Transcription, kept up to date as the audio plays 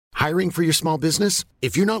Hiring for your small business?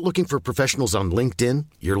 If you're not looking for professionals on LinkedIn,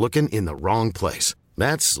 you're looking in the wrong place.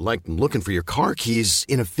 That's like looking for your car keys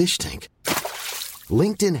in a fish tank.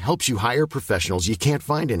 LinkedIn helps you hire professionals you can't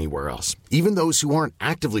find anywhere else, even those who aren't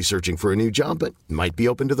actively searching for a new job but might be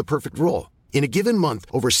open to the perfect role. In a given month,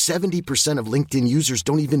 over 70% of LinkedIn users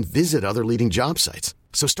don't even visit other leading job sites.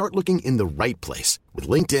 So start looking in the right place. With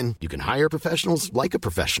LinkedIn, you can hire professionals like a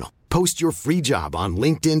professional. Post your free job on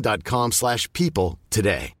linkedin.com/people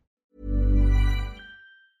today.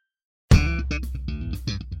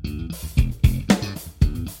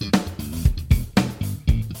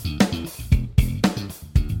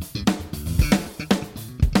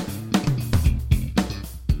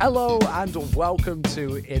 Hello and welcome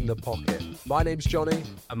to In the Pocket. My name's Johnny.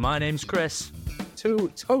 And my name's Chris.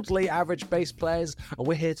 Two totally average bass players, and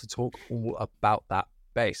we're here to talk all about that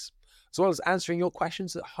bass. As well as answering your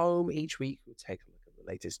questions at home each week, we'll take a look at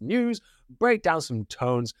the latest news, break down some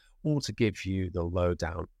tones, all to give you the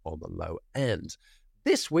lowdown on the low end.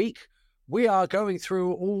 This week, we are going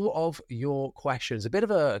through all of your questions, a bit of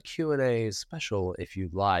a Q&A special, if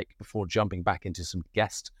you'd like, before jumping back into some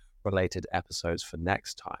guest-related episodes for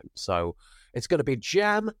next time. So it's going to be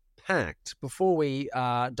jam-packed. Before we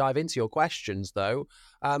dive into your questions, though,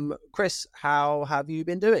 Chris, how have you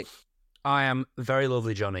been doing? I am very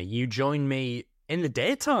lovely, Johnny. You joined me in the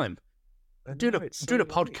daytime. Doing a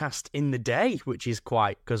podcast in the day, which is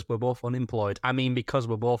quite, because we're both unemployed. I mean, because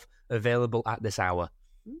we're both available at this hour.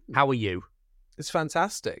 How are you? It's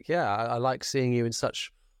fantastic. Yeah, I like seeing you in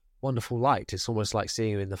such wonderful light. It's almost like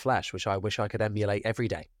seeing you in the flesh, which I wish I could emulate every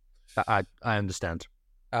day. I understand.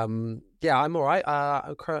 Yeah, I'm all right.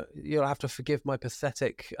 You'll have to forgive my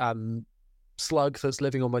pathetic slug that's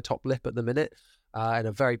living on my top lip at the minute, in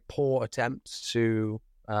a very poor attempt to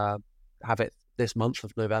have it this month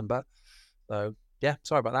of November. So yeah,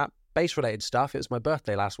 sorry about that. Bass-related stuff. It was my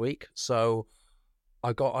birthday last week, so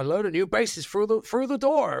I got a load of new basses through the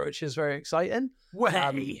door, which is very exciting.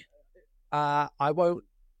 Way. I won't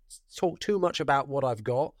talk too much about what I've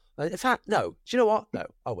got. In fact, no. Do you know what? No,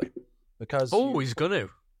 I won't. Because He's gonna.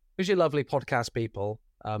 Because you lovely podcast people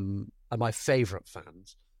are my favourite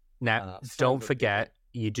fans. Now, don't forget,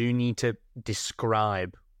 you do need to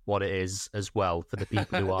describe what it is as well for the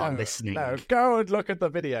people who are listening. No, go and look at the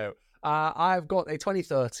video. I've got a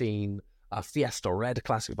 2013 Fiesta Red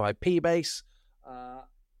Classic Vibe P-Bass.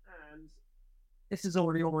 And this is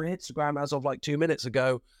already on my Instagram as of like 2 minutes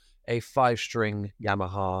ago. A 5-string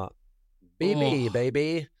Yamaha BB,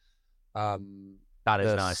 baby. That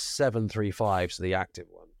is nice. 735, so the active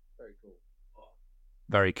one. Very cool.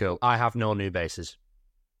 Very cool. I have no new basses.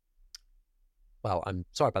 Well, I'm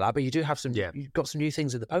sorry about that, but you do have some. Yeah. You've got some new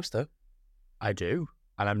things in the post, though. I do,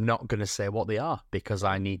 and I'm not going to say what they are because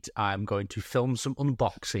I'm going to film some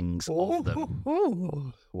unboxings of them.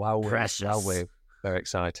 Wow, precious. Wow, very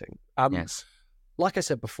exciting. Yes. Like I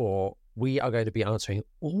said before, we are going to be answering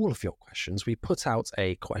all of your questions. We put out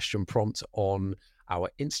a question prompt on our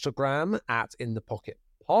Instagram at In The Pocket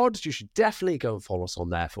Pod. You should definitely go and follow us on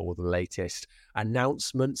there for all the latest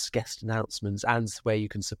announcements, guest announcements, and where you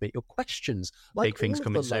can submit your questions. Big things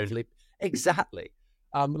coming soon. Exactly.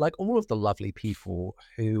 Like all of the lovely people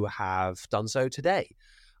who have done so today.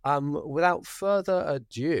 Without further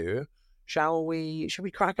ado, shall we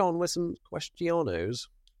crack on with some questionos?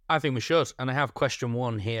 I think we should. And I have question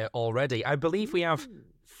 1 here already. I believe we have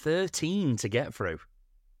 13 to get through.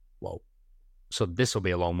 Whoa. So this will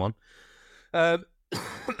be a long one. Oh,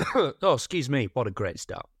 excuse me. What a great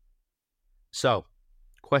start. So,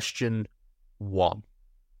 question 1.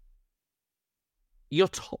 Your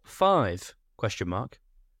top 5, question mark,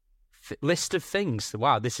 list of things.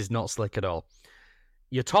 Wow, this is not slick at all.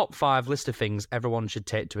 Your top 5 list of things everyone should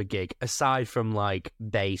take to a gig, aside from like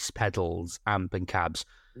bass, pedals, amp and cabs.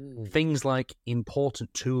 Things like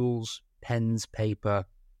important tools, pens, paper,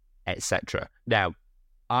 etc. Now,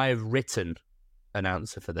 I've written an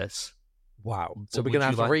answer for this. Wow. So we're going to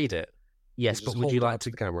have to read it? Yes, but would you like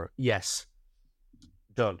to... the camera? Yes.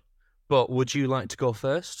 Done. But would you like to go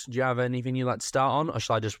first? Do you have anything you'd like to start on, or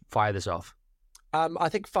shall I just fire this off? I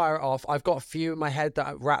think fire it off. I've got a few in my head that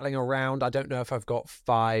are rattling around. I don't know if I've got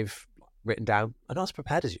 5 written down. I'm not as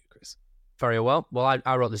prepared as you, Chris. Very well. Well,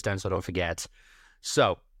 I wrote this down so I don't forget.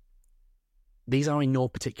 So, these are in no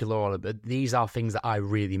particular order, but these are things that I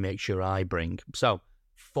really make sure I bring. So,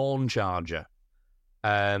 phone charger.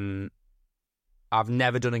 I've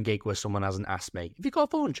never done a gig where someone hasn't asked me, have you got a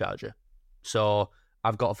phone charger? So,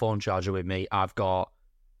 I've got a phone charger with me. I've got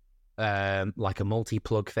like a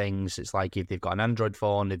multi-plug things. It's like if they've got an Android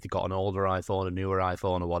phone, if they've got an older iPhone, a newer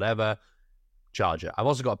iPhone or whatever, charger. I've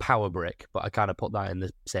also got a power brick, but I kind of put that in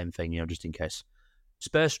the same thing, just in case.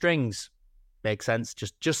 Spare strings makes sense,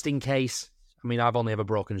 just in case. I mean, I've only ever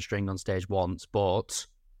broken a string on stage once, but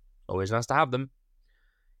always nice to have them.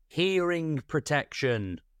 Hearing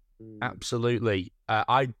protection, absolutely.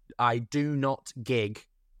 I do not gig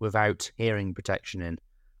without hearing protection in.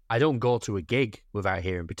 I don't go to a gig without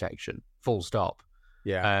hearing protection. Full stop.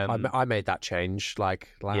 Yeah, I made that change like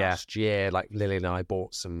last year. Like Lily and I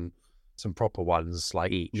bought some proper ones,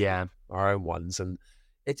 like each, our own ones, and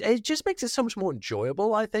it just makes it so much more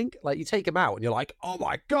enjoyable. I think, like, you take them out and you're like, oh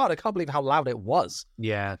my god, I can't believe how loud it was.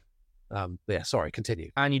 Yeah. Yeah. Sorry,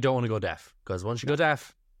 continue. And you don't want to go deaf, because once you go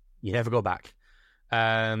deaf, you never go back.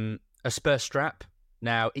 A spur strap.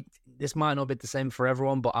 Now, this might not be the same for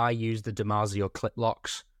everyone, but I use the Damasio clip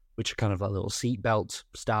locks, which are kind of like little seatbelt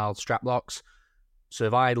style strap locks. So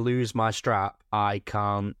if I lose my strap, I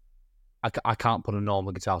can't put a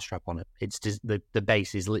normal guitar strap on it. It's just the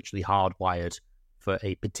base is literally hardwired for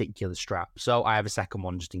a particular strap. So I have a second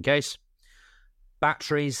one just in case.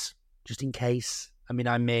 Batteries, just in case. I mean,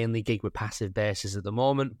 I mainly gig with passive basses at the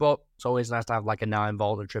moment, but it's always nice to have like a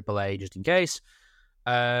 9-volt and AAA just in case.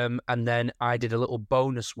 And then I did a little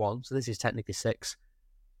bonus one. So this is technically 6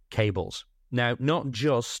 cables. Now, not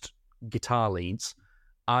just guitar leads.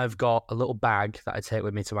 I've got a little bag that I take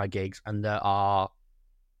with me to my gigs, and there are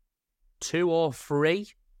 2 or 3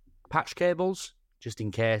 patch cables, just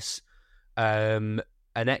in case. An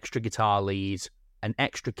extra guitar lead, an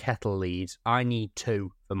extra kettle lead. I need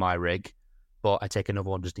 2 for my rig, but I take another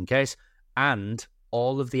one just in case. And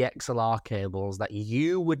all of the XLR cables that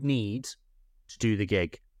you would need to do the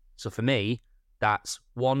gig. So for me, that's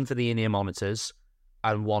 1 for the in-ear monitors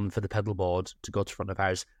and 1 for the pedal board to go to front of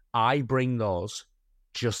house. I bring those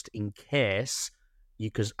just in case,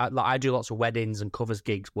 because I do lots of weddings and covers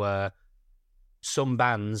gigs where some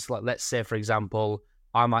bands, like let's say for example,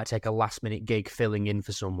 I might take a last minute gig filling in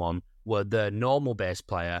for someone where the normal bass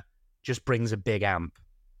player just brings a big amp.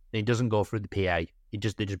 It doesn't go through the PA. They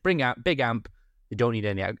just bring out big amp. They don't need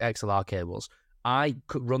any XLR cables. I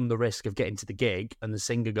could run the risk of getting to the gig and the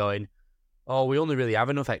singer going, oh, we only really have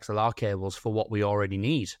enough XLR cables for what we already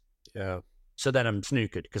need. Yeah. So then I'm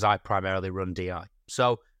snookered because I primarily run DI.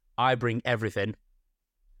 So I bring everything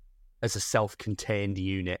as a self-contained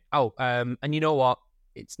unit. Oh, and you know what?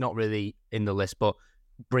 It's not really in the list, but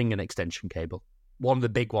bring an extension cable. One of the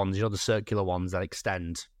big ones, you know, the circular ones that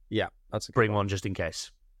extend. Yeah, that's a good bring one just in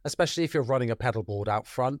case. Especially if you're running a pedal board out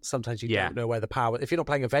front. Sometimes you don't know where the power... If you're not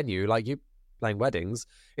playing a venue, like you playing weddings,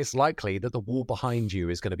 it's likely that the wall behind you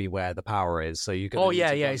is going to be where the power is. So you can...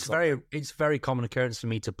 It's very common occurrence for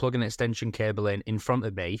me to plug an extension cable in front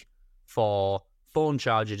of me for phone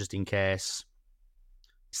charger just in case,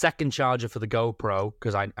 second charger for the GoPro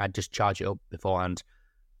because I just charge it up beforehand,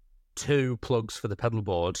 2 plugs for the pedal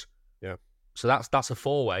board. Yeah. So that's a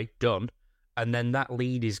 4-way done, and then that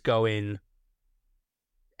lead is going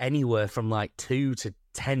anywhere from like 2 to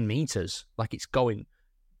 10 meters. Like it's going,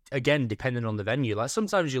 again, depending on the venue. Like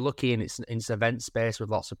sometimes you're lucky and it's event space with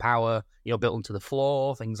lots of power, you know, built into the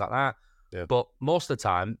floor, things like that. Yeah. But most of the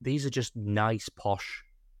time, these are just nice, posh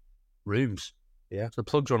rooms. Yeah. So the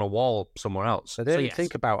plugs are on a wall somewhere else. So they don't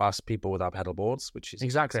think about us people with our pedal boards, which is...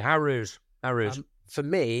 Exactly. How rude. How rude. For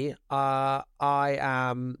me, I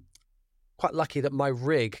am quite lucky that my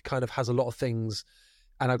rig kind of has a lot of things,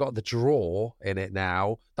 and I got the drawer in it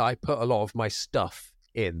now that I put a lot of my stuff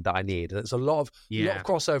in that I need. And it's a lot of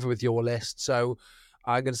crossover with your list. So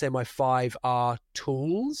I'm going to say my 5 are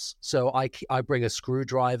tools. So I bring a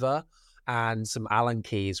screwdriver and some Allen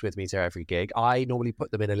keys with me to every gig. I normally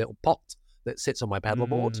put them in a little pot that sits on my pedal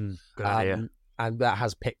board. Good idea. And that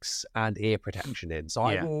has picks and ear protection in. So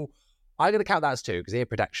I'm going to count that as 2 because ear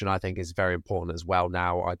protection I think is very important as well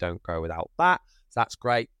now. I don't go without that. So that's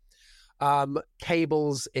great.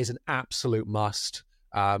 Cables is an absolute must.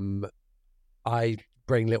 I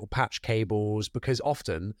bring little patch cables because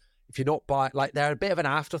often if you're not buying, like they're a bit of an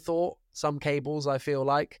afterthought, some cables I feel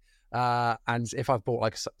like. And if I've bought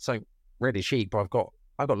like something really cheap, or I've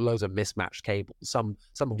got loads of mismatched cables, some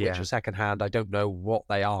of which are secondhand. I don't know what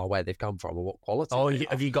they are, where they've come from, or what quality. Oh,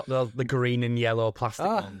 have you got the green and yellow plastic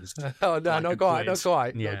ones? Oh no, like not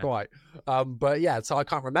quite. But yeah, so I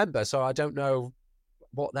can't remember, so I don't know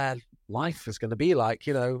what their life is going to be like.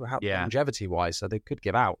 You know, longevity wise, so they could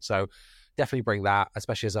give out. So definitely bring that,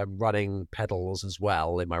 especially as I'm running pedals as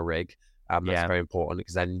well in my rig. That's very important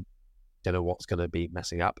because then don't know what's going to be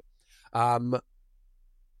messing up.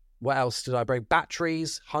 What else did I bring?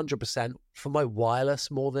 Batteries, 100% for my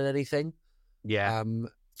wireless more than anything. Yeah.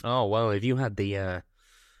 Oh well, if you had the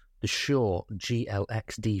Shure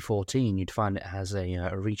GLX D14, you'd find it has a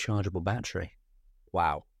rechargeable battery.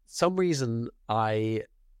 Wow. Some reason I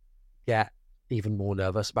get even more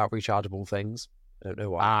nervous about rechargeable things. I don't know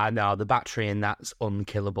why. No, the battery in that's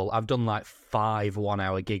unkillable. I've done like 5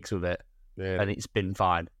 1-hour gigs with it, and it's been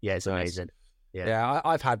fine. Yeah, it's amazing. Yeah,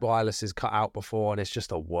 I've had wirelesses cut out before, and it's just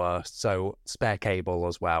the worst. So spare cable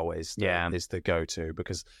as well is the go-to,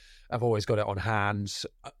 because I've always got it on hand.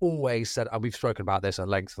 I always said, and we've spoken about this at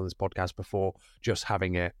length on this podcast before, just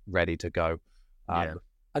having it ready to go.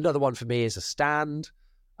 Another one for me is a stand,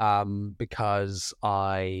 because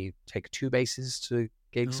I take 2 basses to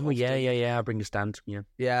gigs. Oh, yeah. I bring a stand.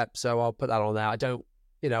 Yeah. So I'll put that on there. I don't,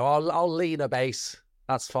 I'll lean a bass.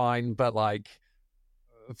 That's fine. But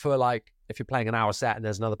if you're playing an hour set and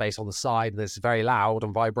there's another bass on the side and it's very loud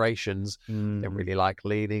and vibrations, don't really like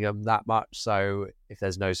leaning them that much. So if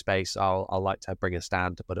there's no space, I'll like to bring a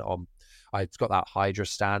stand to put it on. I've got that Hydra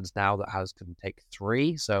stand now that can take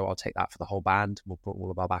 3, so I'll take that for the whole band. We'll put all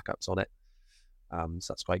of our backups on it.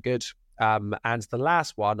 So that's quite good. And the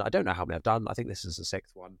last one, I don't know how many I've done. I think this is the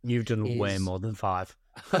 6th one. You've done way more than 5.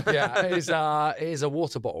 Yeah, it is a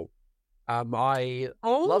water bottle. I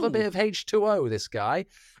love a bit of H2O, this guy,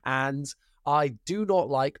 and I do not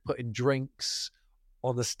like putting drinks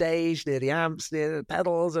on the stage, near the amps, near the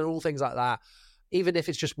pedals, and all things like that. Even if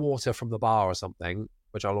it's just water from the bar or something,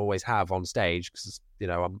 which I'll always have on stage, because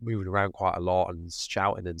I'm moving around quite a lot and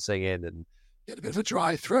shouting and singing and get a bit of a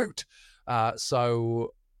dry throat.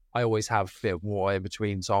 So I always have a bit of water in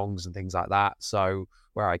between songs and things like that. So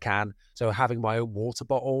where I can, so having my own water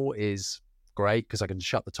bottle is great because I can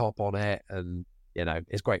shut the top on it, and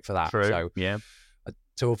it's great for that. True. So yeah,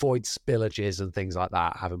 to avoid spillages and things like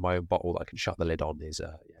that, having my own bottle that I can shut the lid on is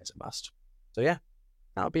a must. So yeah,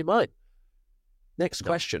 that would be mine. Next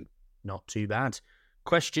question. Not too bad.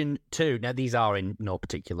 Question 2. Now these are in no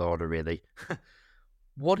particular order, really.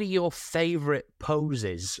 What are your favourite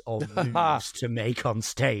poses or moves to make on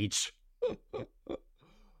stage?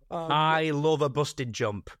 I love a busted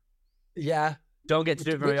jump. Yeah. Don't get to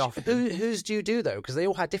do it very often. Whose do you do, though? Because they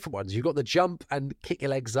all had different ones. You've got the jump and kick your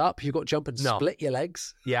legs up. You've got jump and split your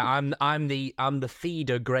legs. Yeah, I'm the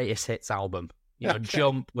Feeder Greatest Hits album.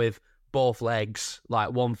 Jump with both legs,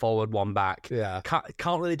 like one forward, one back. Yeah.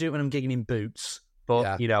 Can't really do it when I'm gigging in boots,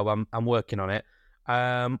 but I'm working on it.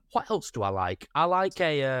 What else do I like? I like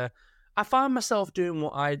I find myself doing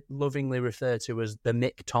what I lovingly refer to as the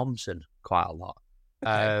Mick Thompson quite a lot.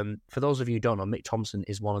 Okay. For those of you who don't know, Mick Thompson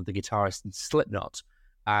is one of the guitarists in Slipknot,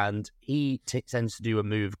 and he tends to do a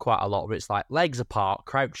move quite a lot where it's like legs apart,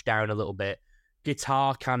 crouch down a little bit,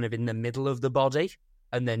 guitar kind of in the middle of the body,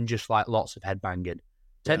 and then just like lots of headbanging.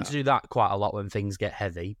 Tend to do that quite a lot when things get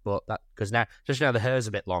heavy, but that because now, especially now the hair's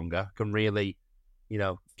a bit longer, can really,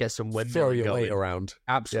 get some wind. Throw your weight around.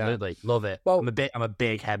 Absolutely, love it. Well, I'm a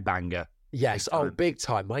big headbanger. Yes, big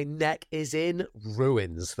time. My neck is in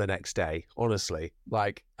ruins the next day, honestly.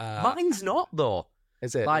 Mine's not, though.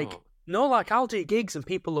 Is it? No, I'll do gigs and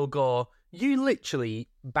people will go, you literally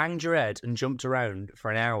banged your head and jumped around for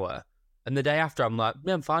an hour. And the day after, I'm like,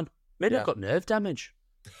 yeah, I'm fine. Maybe I've got nerve damage.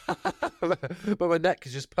 But my neck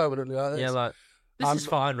is just permanently like this. Yeah, this is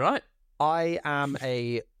fine, right? I am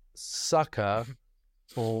a sucker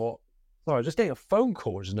for... Sorry, just getting a phone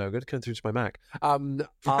call, which is no good, coming through to my Mac.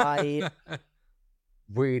 I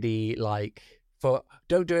really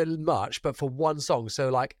don't do it much, but for one song.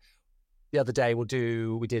 So the other day we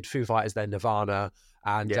did Foo Fighters, then Nirvana,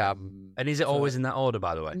 and and is it always in that order,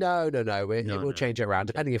 by the way? No. We'll change it around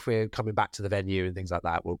depending if we're coming back to the venue and things like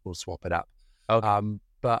that. We'll swap it up. Okay.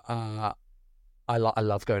 But I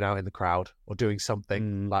love going out in the crowd or doing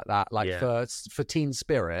something like that. For Teen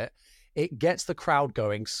Spirit. It gets the crowd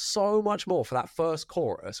going so much more for that first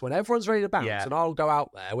chorus when everyone's ready to bounce, and I'll go out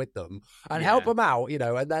there with them and help them out,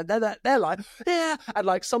 and then they're like, yeah.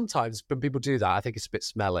 And sometimes when people do that, I think it's a bit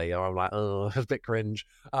smelly, or I'm like, oh, it's a bit cringe.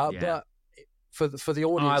 But for the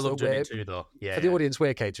audience, I love doing it too, though. Yeah, for the audience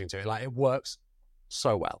we're catering to, it works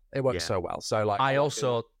so well. It works so well. So I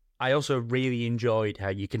also really enjoyed how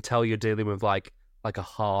you can tell you're dealing with like a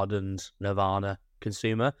hardened Nirvana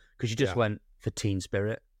consumer because you just went for Teen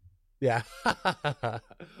Spirit. Yeah. I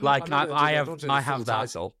have that.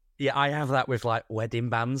 Title. Yeah, I have that with wedding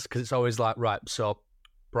bands because it's always right, so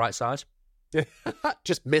Bright Side.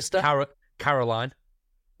 Just Mr. Caroline.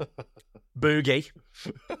 Boogie.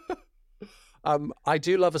 I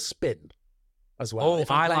do love a spin as well. Oh,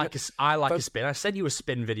 I like a spin. I sent you a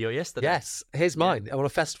spin video yesterday. Yes, here's mine. On a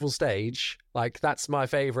festival stage, that's my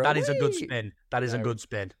favourite. That is a good spin. That is a good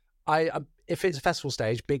spin. If it's a festival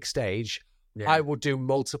stage, big stage, I will do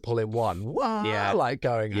multiple in one. Wow,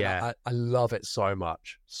 going. Yeah, I love it so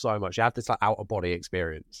much, so much. You have this out of body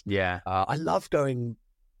experience. Yeah, I love going.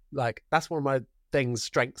 That's one of my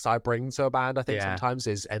strengths I bring to a band. I think Yeah. sometimes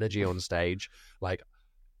is energy on stage. Like,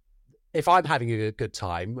 if I'm having a good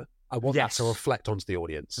time, I want that to Yes. reflect onto the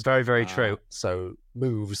audience. Very, very true. So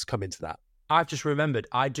moves come into that. I've just remembered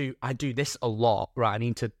I do this a lot, right? I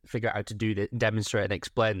need to figure out how to do this, demonstrate and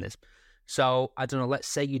explain this. So I don't know, let's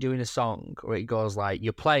say you're doing a song where it goes like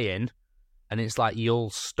you're playing and it's like you'll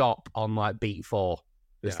stop on like beat 4.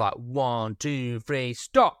 It's Yeah. like 1, 2, 3,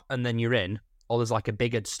 stop, and then you're in, or there's like a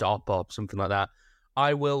bigger stop or something like that.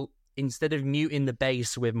 I will, instead of muting the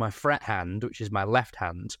bass with my fret hand, which is my left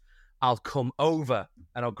hand, I'll come over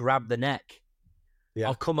and I'll grab the neck. Yeah.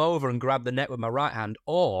 I'll come over and grab the neck with my right hand,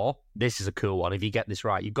 or, this is a cool one, if you get this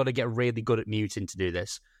right, you've got to get really good at muting to do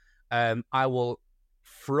this. I will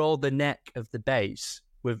throw the neck of the bass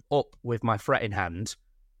with my fretting hand,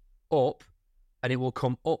 up, and it will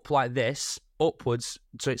come up like this, upwards,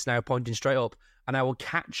 so it's now pointing straight up, and I will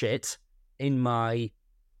catch it in my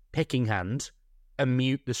picking hand and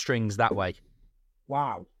mute the strings that way.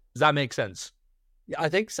 Wow. Does that make sense? Yeah, I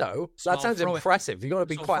think so. So That I'll sounds throw it- impressive. You've got to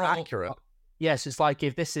be so quite throw- accurate. Yes, it's like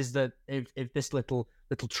if this is if this little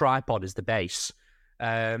tripod is the bass,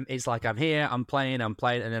 it's like I'm here, I'm playing, and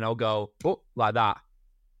then I'll go like that.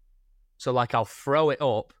 So like I'll throw it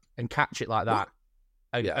up and catch it like that,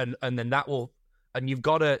 and then that will, and you've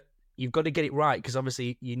got to get it right, because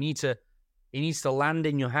obviously it needs to land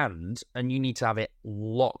in your hand, and you need to have it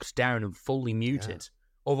locked down and fully muted.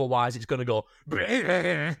 Otherwise, it's going to go,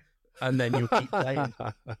 and then you keep playing.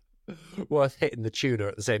 Worth hitting the tuner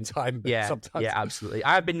at the same time. Yeah, sometimes. yeah, absolutely.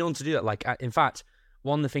 I've been known to do that. Like, in fact,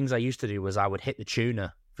 one of the things I used to do was I would hit the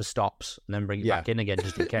tuner for stops and then bring it back in again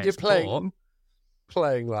just in case. You're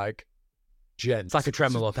playing like gents. It's like a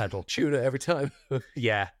tremolo pedal. Tuner every time.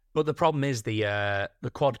 Yeah, but the problem is the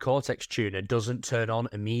Quad Cortex tuner doesn't turn on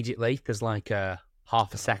immediately. There's like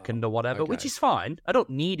half a second or whatever, which okay. is fine. I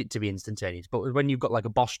don't need it to be instantaneous. But when you've got like a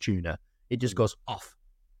Boss tuner, it just goes off,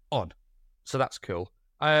 on. So that's cool.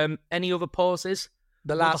 Any other pauses?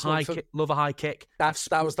 The last one. Love a high kick. That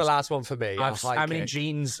was the last one for me. How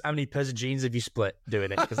many pairs of jeans have you split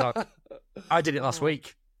doing it? Because I did it last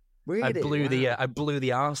week. Really? I blew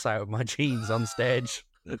the arse out of my jeans on stage.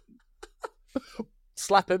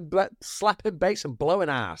 slapping bass and blowing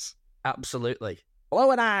ass. Absolutely.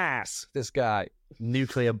 Blowing ass. This guy.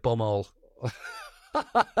 Nuclear bumhole.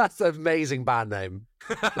 That's an amazing band name.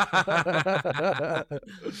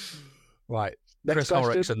 Right. Next Chris question.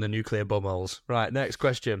 Horrocks and the Nuclear Bumholes. Right, next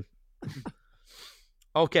question.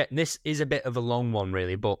 Okay, this is a bit of a long one,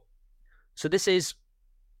 really, but so this is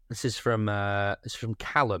from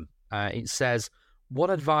Callum. It says, "What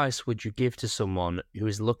advice would you give to someone who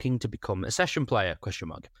is looking to become a session player?" ?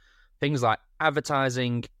 Things like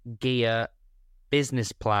advertising, gear,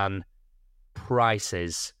 business plan,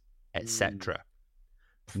 prices, etc.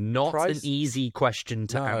 Not an easy question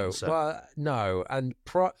to answer. Well, no, and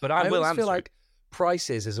but I will always answer feel it. like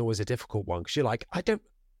prices is always a difficult one, because you're like, how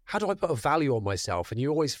do I put a value on myself? And you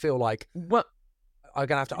always feel like, Well, I'm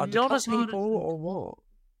gonna have to not undercut as hard people or what?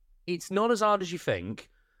 It's not as hard as you think,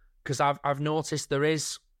 because I've noticed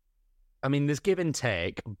there's give and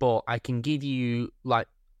take, but I can give you, like,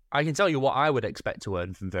 I can tell you what I would expect to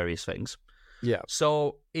earn from various things. Yeah.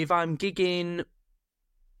 So if I'm gigging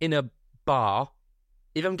in a bar,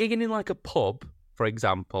 if I'm gigging in like a pub, for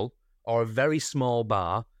example, or a very small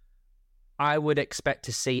bar, I would expect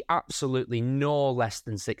to see absolutely no less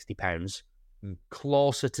than £60,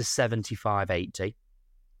 closer to 75, 80.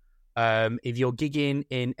 If you're gigging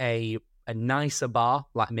in a nicer bar,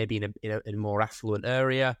 like maybe in a more affluent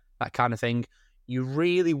area, that kind of thing, you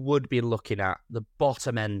really would be looking at the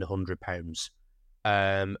bottom end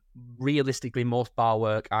 £100. Realistically, most bar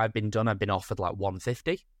work I've been offered like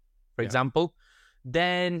 150, for example.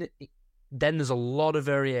 Then there's a lot of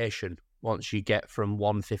variation once you get from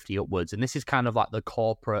 150 upwards, and this is kind of like the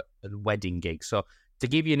corporate and wedding gig. So to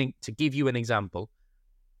give you an example,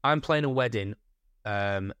 I'm playing a wedding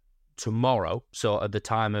tomorrow, so at the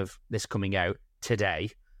time of this coming out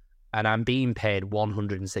today, and I'm being paid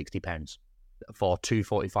 £160 for 2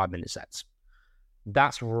 45-minute sets.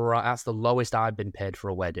 That's right. That's the lowest I've been paid for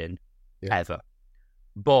a wedding ever.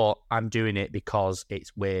 But I'm doing it because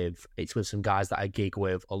it's with some guys that I gig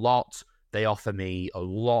with a lot. They offer me a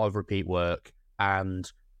lot of repeat work, and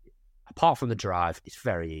apart from the drive, it's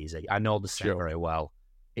very easy. I know the set very well.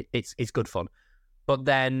 It's good fun. But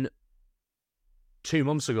then 2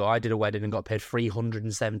 months ago, I did a wedding and got paid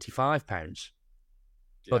 £375.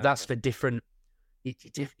 But that's for different.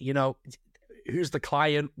 Who's the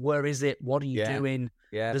client? Where is it? What are you doing?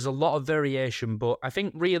 Yeah. There's a lot of variation, but I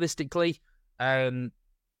think realistically, the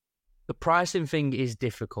pricing thing is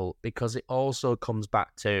difficult because it also comes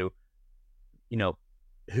back to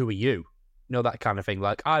who are you? That kind of thing.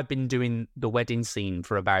 Like, I've been doing the wedding scene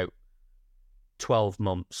for about 12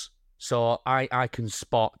 months. So I can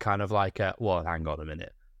spot kind of like, well, hang on a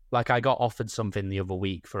minute. Like, I got offered something the other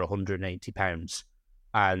week for £180,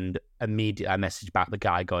 and immediately I messaged back the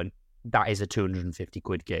guy going, that is a 250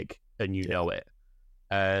 quid gig, and you know it.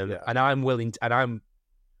 And I'm willing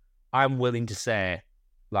to say,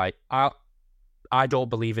 like, I don't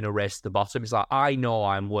believe in a race to the bottom. It's like, I know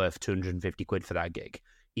I'm worth 250 quid for that gig.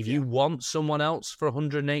 If you want someone else for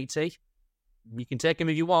 180, you can take him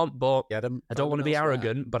if you want, but I don't want to be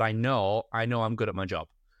arrogant, but I know I'm good at my job.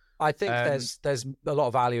 I think there's a lot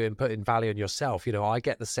of value in putting value in yourself. I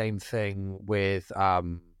get the same thing with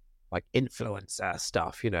like influencer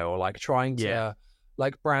stuff, or like trying to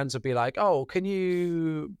like brands would be like, oh, can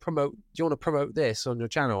you promote? Do you want to promote this on your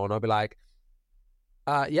channel? And I'll be like,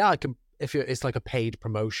 yeah, I can. It's like a paid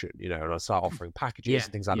promotion, and I start offering packages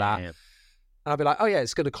and things like that. Yeah. And I'll be like, oh yeah,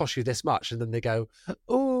 it's going to cost you this much, and then they go,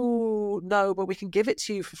 oh no, but we can give it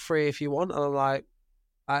to you for free if you want. And I'm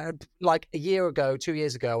like, a year ago, 2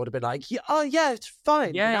 years ago, I would have been like, yeah, it's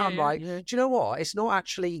fine. Yeah, now I'm like, do you know what? It's not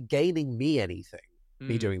actually gaining me anything,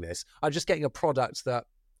 me doing this. I'm just getting a product that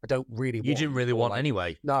I don't really want. You didn't really want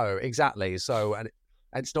anyway. No, exactly. So, and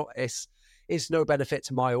it's no benefit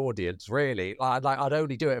to my audience, really. Like, I'd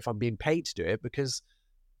only do it if I'm being paid to do it because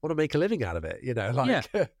I want to make a living out of it,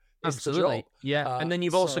 Absolutely. Yeah. And then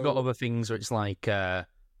you've also got other things where it's like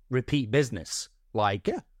repeat business. Like,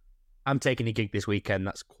 I'm taking a gig this weekend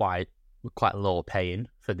that's quite low paying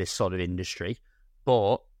for this sort of industry,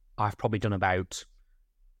 but I've probably done about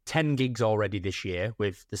 10 gigs already this year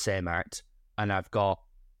with the same act, and I've got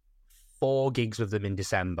 4 gigs with them in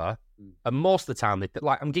December, and most of the time,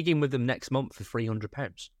 I'm gigging with them next month for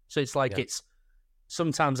 £300. So it's like it's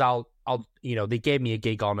sometimes I'll they gave me a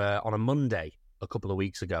gig on a Monday a couple of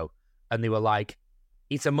weeks ago, and they were like,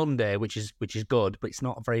 it's a Monday, which is good, but it's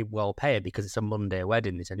not very well paid because it's a Monday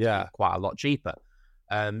wedding. They tend to be quite a lot cheaper.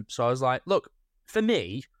 So I was like, look, for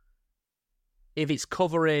me, if it's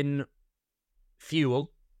covering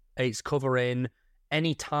fuel, it's covering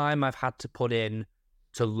any time I've had to put in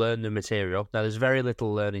to learn the material. Now, there's very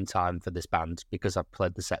little learning time for this band because I've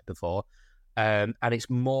played the set before. And it's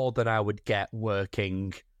more than I would get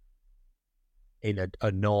working in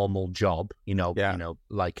a normal job,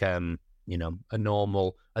 like, a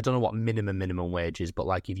normal, I don't know what minimum wage is, but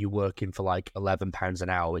like if you're working for like £11 an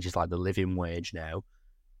hour, which is like the living wage now,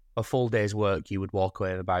 a full day's work, you would walk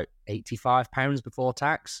away with about £85 before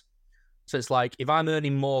tax. So it's like, if I'm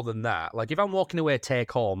earning more than that, like if I'm walking away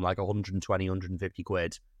take home like 120, 150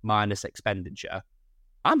 quid minus expenditure,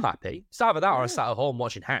 I'm happy. It's either that or I sat at home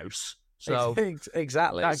watching House. So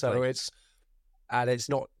exactly. So it's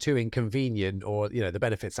not too inconvenient, or the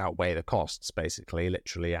benefits outweigh the costs, basically,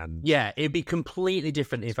 literally. And it'd be completely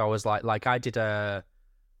different if I was like I did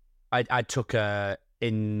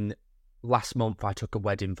last month I took a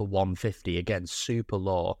wedding for 150, again super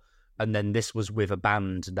low, and then this was with a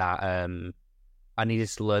band that I needed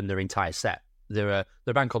to learn their entire set. They're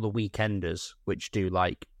a band called the Weekenders, which do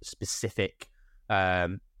like specific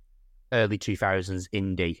early 2000s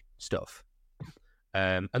indie stuff,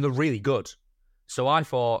 and they're really good. So I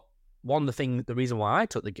thought, the reason why I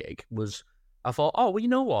took the gig was I thought, oh, well, you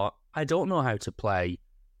know what? I don't know how to play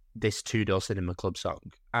this Two-Door Cinema Club song,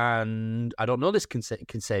 and I don't know this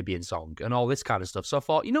Kasabian song and all this kind of stuff. So I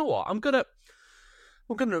thought, you know what? I'm gonna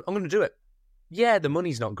do it. Yeah, the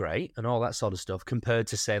money's not great and all that sort of stuff compared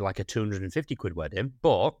to, say, like a 250 quid wedding,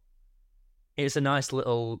 but it's a nice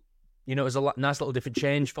little, it was a nice little different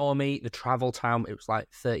change for me. The travel time, it was like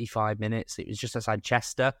 35 minutes. It was just outside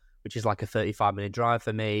Chester, which is like a 35-minute drive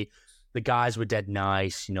for me. The guys were dead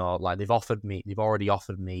nice, like they've already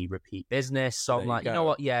offered me repeat business. So I'm like, you know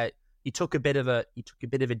what? Yeah, you took a bit of a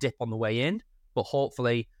dip on the way in, but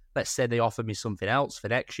hopefully, let's say they offered me something else for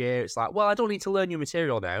next year. It's like, well, I don't need to learn your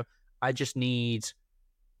material now. I just need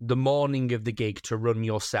the morning of the gig to run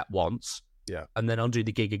your set once. Yeah. And then I'll do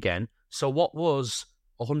the gig again. So what was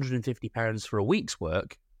 £150 for a week's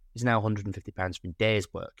work is now £150 for a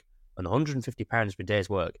day's work. And £150 for a day's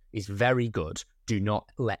work is very good. Do not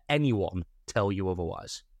let anyone tell you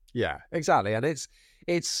otherwise. Yeah, exactly. And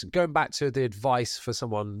it's going back to the advice for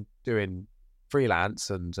someone doing freelance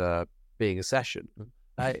and being a session.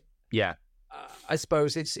 I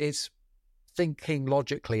suppose it's thinking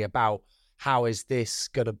logically about how is this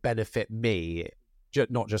going to benefit me,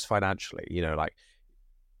 not just financially. Like,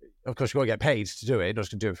 of course, you've got to get paid to do it. You're not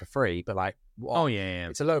just going to do it for free. But like,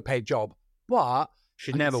 it's a low paid job, but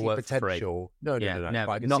should never work for free. No.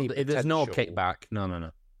 Never. If there's no kickback, no.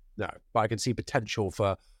 No, but I can see potential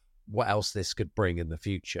for what else this could bring in the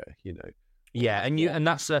future. Yeah, and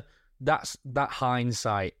that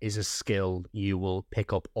hindsight is a skill you will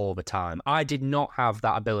pick up all the time. I did not have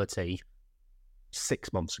that ability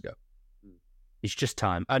 6 months ago. It's just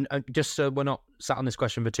time. And just so we're not sat on this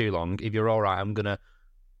question for too long, if you're all right, I'm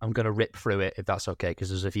gonna rip through it if that's okay, because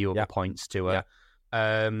there's a few other points to it.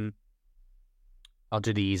 I'll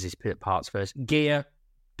do the easiest parts first. Gear,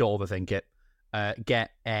 don't overthink it.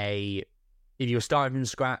 If you're starting from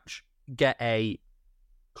scratch, get a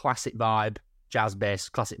classic vibe, jazz bass,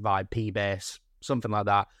 classic vibe, P bass, something like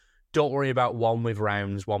that. Don't worry about one with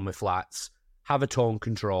rounds, one with flats. Have a tone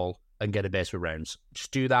control and get a bass with rounds.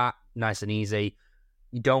 Just do that, nice and easy.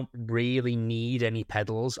 You don't really need any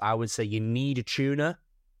pedals. I would say you need a tuner.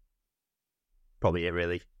 Probably it,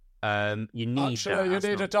 really. You need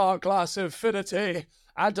a dark glass infinity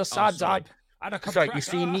and a sand and a compressor.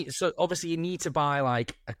 Sorry, so obviously you need to buy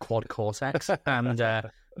like a quad Cortex,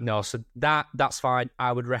 and no, so that's fine.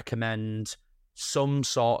 I would recommend some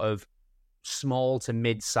sort of small to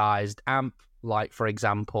mid-sized amp, like for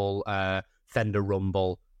example, Fender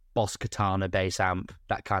Rumble, Boss Katana bass amp,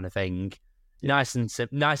 that kind of thing. Nice and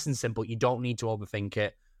simple. You don't need to overthink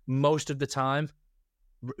it. Most of the time,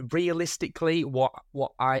 realistically, what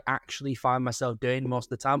I actually find myself doing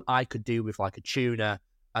most of the time, I could do with like a tuner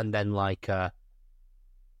and then like a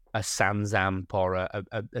Sans amp or a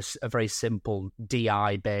very simple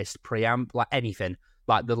DI based preamp, like anything,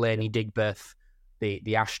 like the Laney Digbeth,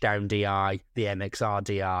 the Ashdown DI, the MXR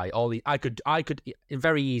DI. I could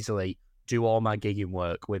very easily do all my gigging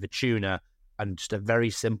work with a tuner and just a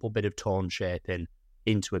very simple bit of tone shaping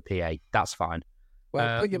into a PA. That's fine.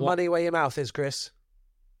 Well, put your money where your mouth is, Chris.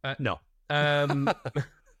 No.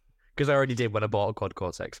 Because I already did when I bought a Quad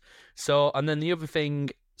Cortex. So, and then the other thing,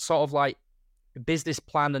 sort of like business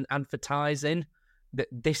plan and advertising,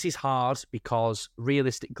 this is hard because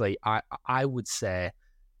realistically, I would say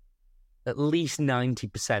at least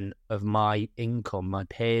 90% of my income, my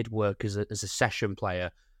paid work as a session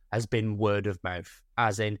player, has been word of mouth.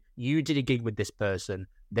 As in, you did a gig with this person,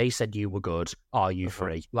 they said you were good, are you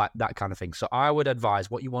free? Like that kind of thing. So I would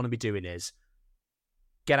advise what you want to be doing is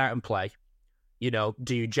get out and play.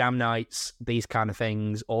 Do jam nights, these kind of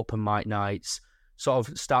things, open mic nights, sort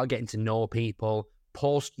of start getting to know people,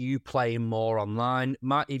 post you playing more online.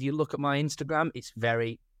 If you look at my Instagram,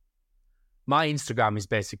 my Instagram is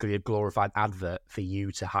basically a glorified advert for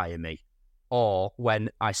you to hire me. Or when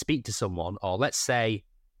I speak to someone, or let's say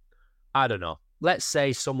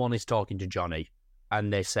someone is talking to Johnny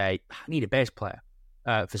and they say, I need a bass player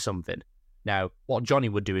for something. Now, what Johnny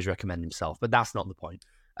would do is recommend himself, but that's not the point.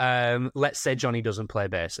 Let's say Johnny doesn't play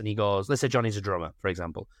bass and he goes, let's say Johnny's a drummer, for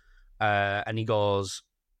example. And he goes,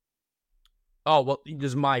 oh, well,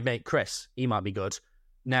 there's my mate Chris. He might be good.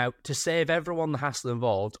 Now, to save everyone the hassle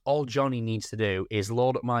involved, all Johnny needs to do is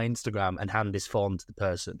load up my Instagram and hand his phone to the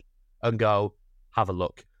person and go, have a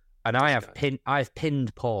look. And I have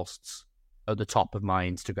pinned posts at the top of my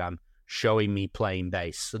Instagram showing me playing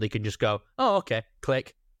bass. So they can just go, oh, okay,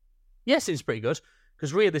 click. Yes, it's pretty good.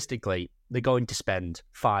 Because realistically, they're going to spend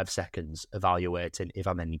 5 seconds evaluating if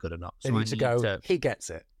I'm any good or not. So they need to go, he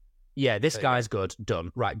gets it. Yeah, this guy's good,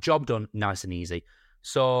 done. Right, job done, nice and easy.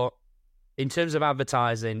 So in terms of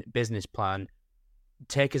advertising, business plan,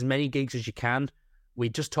 take as many gigs as you can. We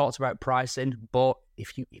just talked about pricing, but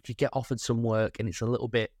if you get offered some work and it's a little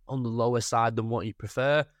bit on the lower side than what you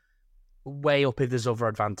prefer, weigh up if there's other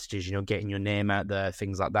advantages, getting your name out there,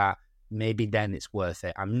 things like that. Maybe then it's worth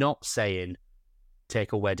it. I'm not saying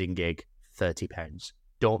take a wedding gig, £30.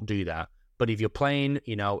 Don't do that. But if you're playing,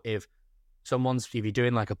 if you're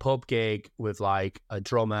doing like a pub gig with like a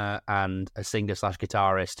drummer and a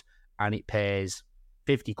singer/guitarist and it pays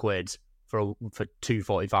 50 quid for 2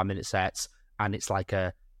 45-minute sets and it's like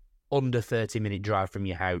a under 30-minute drive from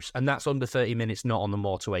your house, and that's under 30 minutes not on the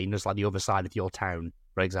motorway, just like the other side of your town,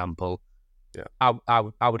 for example,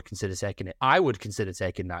 I would consider taking it. I would consider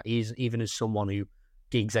taking that, even as someone who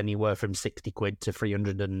gigs anywhere from 60 quid to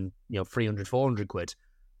 300 400 quid.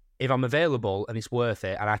 If I'm available and it's worth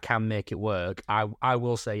it and I can make it work, I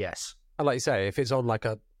will say yes. And like you say, if it's on like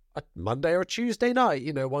a Monday or a Tuesday night,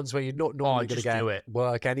 ones where you're not normally going to get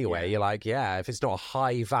work anyway, you're like, if it's not a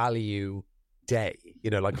high value day,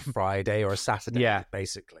 like a Friday or a Saturday,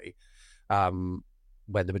 basically,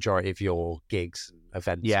 when the majority of your gigs and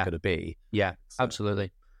events are going to be. Yeah, so.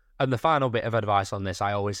 Absolutely. And the final bit of advice on this,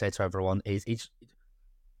 I always say to everyone, is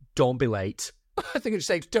don't be late. I think it's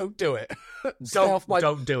safe. Don't do it.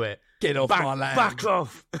 Don't do it. Get off my land. Back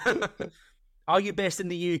off. Are you based in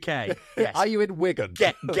the UK? Yes. Are you in Wigan?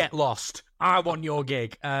 Get lost. I want your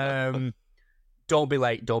gig. Don't be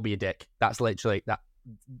late. Don't be a dick. That's literally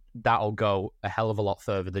that'll go a hell of a lot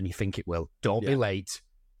further than you think it will. Don't be late.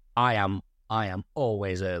 I am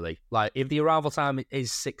always early. Like, if the arrival time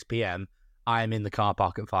is 6 p.m., I am in the car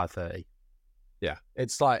park at 5:30. Yeah,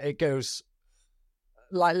 it's like, it goes,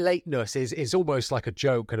 like, lateness is almost like a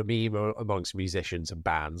joke and a meme amongst musicians and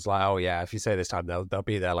bands. Like, oh yeah, if you say this time, they'll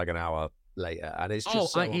be there like an hour later, and it's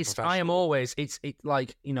just I am always. It's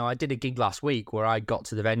like, you know, I did a gig last week where I got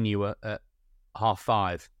to the venue at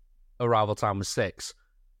 5:30. Arrival time was 6.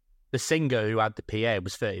 The singer who had the PA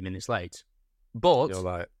was 30 minutes late, but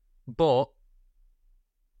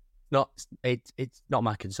it's not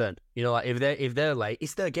my concern. You know, like, if they're late,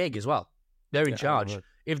 it's their gig as well. They're in charge.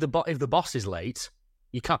 If the boss is late,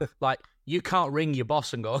 you can't ring your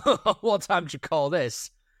boss and go, "What time did you call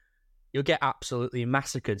this?" You'll get absolutely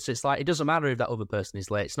massacred. So it's like, it doesn't matter if that other person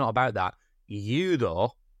is late. It's not about that. You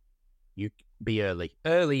be early.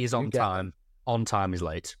 Early is on time. On time is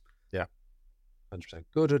late. Yeah, 100%.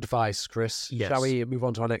 Good advice, Chris. Yes. Shall we move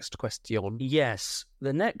on to our next question? Yes,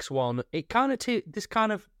 the next one. It kind of this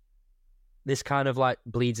kind of like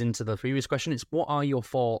bleeds into the previous question. It's, what are your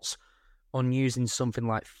thoughts on using something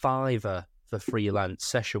like Fiverr for freelance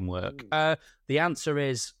session work? The answer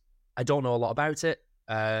is, I don't know a lot about it.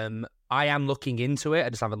 I am looking into it. I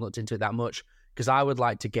just haven't looked into it that much, because I would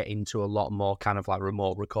like to get into a lot more kind of like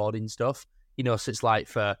remote recording stuff. You know, so it's like,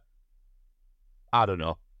 for, I don't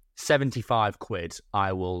know, 75 quid,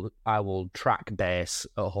 I will track bass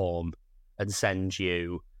at home and send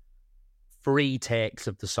you 3 takes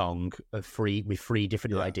of the song with 3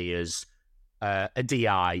 different ideas, a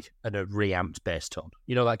DI and a reamped bass tone.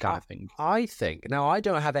 You know, that kind of thing. I think, now I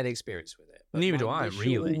don't have any experience with it. Neither do I,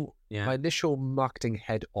 really. Yeah. My initial marketing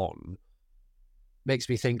head on makes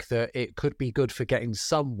me think that it could be good for getting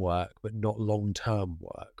some work, but not long-term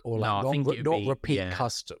work, or like not repeat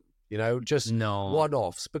custom. You know, just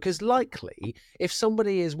one-offs. Because likely, if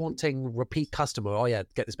somebody is wanting repeat customer, oh yeah,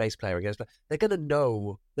 get this bass player again, they're going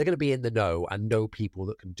to be in the know and know people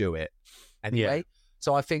that can do it anyway. Yeah.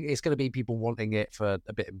 So I think it's going to be people wanting it for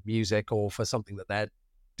a bit of music or for something that they're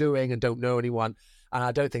doing and don't know anyone. And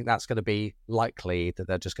I don't think that's going to be likely that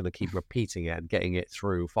they're just going to keep repeating it and getting it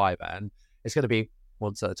through Fiverr. And it's going to be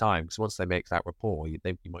once at a time, because once they make that rapport, you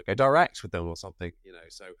might go direct with them or something, you know.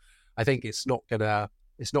 So I think it's not going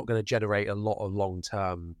to generate a lot of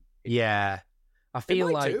long-term. Yeah. I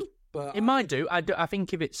feel like it might do. I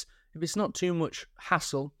think if it's not too much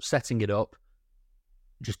hassle setting it up,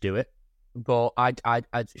 just do it. But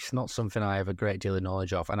it's not something I have a great deal of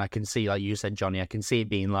knowledge of. And I can see, like you said, Johnny, I can see it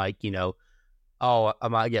being like, you know, oh, I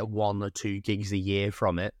might get 1 or 2 gigs a year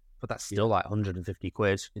from it, but that's still like 150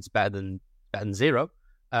 quid. It's better than 0.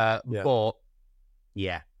 But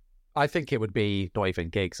yeah, I think it would be not even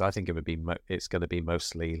gigs. I think it's going to be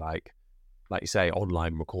mostly like you say,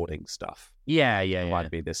 online recording stuff. Yeah. Might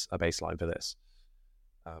be a baseline for this.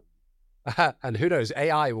 And who knows?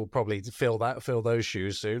 AI will probably fill those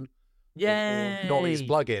shoes soon. Yeah, Nolly's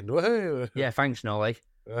plugin. Woohoo! Yeah, thanks, Nolly.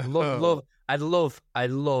 I love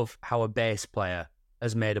how a bass player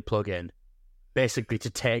has made a plugin, basically to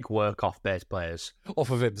take work off bass players, off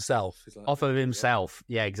of himself.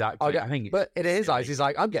 Yeah, exactly. I think, but in his eyes, he's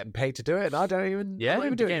like, I'm getting paid to do it, and I don't even. Yeah,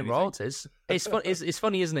 I'm doing getting royalties. It's fun. It's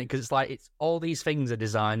funny, isn't it? Because it's like, it's all these things are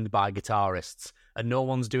designed by guitarists, and no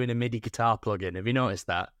one's doing a MIDI guitar plugin. Have you noticed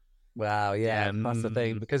that? Wow, yeah, that's the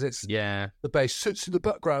thing, because it's the bass sits in the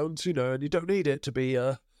background, you know, and you don't need it to be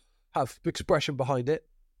have expression behind it.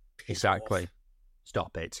 Exactly.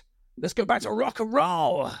 Stop it. Let's go back to rock and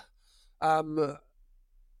roll.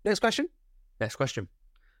 Next question.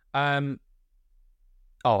 Oh,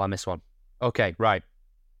 I missed one. Okay, right.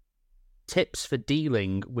 Tips for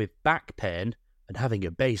dealing with back pain and having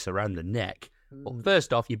a bass around the neck. Well,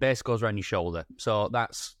 first off, your bass goes around your shoulder, so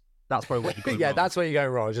that's probably what you're going wrong. That's where you're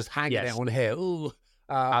going wrong. Just hanging it on here. Ooh.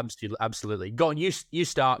 Absolutely. Go on, you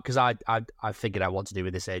start, because I figured out what to do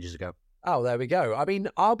with this ages ago. Oh, there we go. I mean,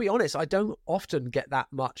 I'll be honest, I don't often get that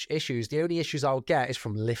much issues. The only issues I'll get is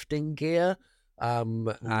from lifting gear.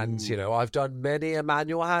 And, you know, I've done many a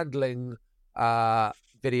manual handling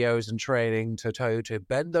videos and training to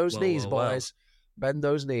bend those knees, boys. Bend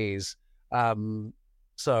those knees.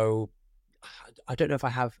 So I don't know if I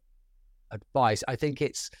have advice. I think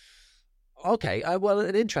it's okay. Well,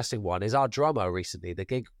 an interesting one is our drummer recently,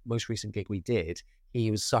 most recent gig we did,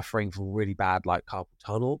 he was suffering from really bad like carpal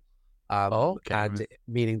tunnel. And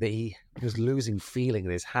meaning that he was losing feeling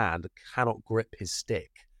in his hand, cannot grip his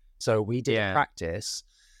stick. So we did practice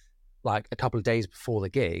like a couple of days before the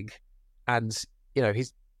gig, and you know,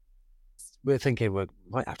 we're thinking we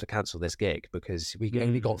might have to cancel this gig because we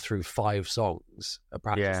only got through 5 songs of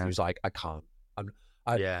practice. And he was like, I can't.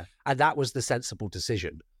 Yeah. And that was the sensible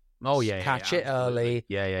decision. Oh, yeah. Catch yeah, it early.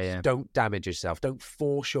 Yeah. Don't damage yourself. Don't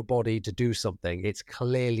force your body to do something it's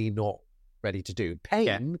clearly not ready to do.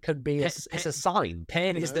 Pain can be it's a sign.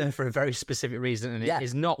 Pain is there for a very specific reason, and it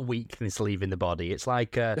is not weakness leaving the body. It's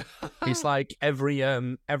like it's like every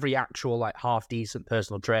actual like half decent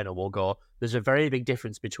personal trainer will go, there's a very big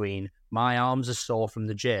difference between my arms are sore from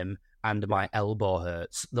the gym and my elbow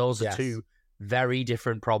hurts. Those are two very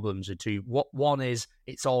different problems. One is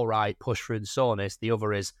it's all right, push through the soreness. The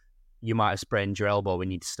other is you might have sprained your elbow, we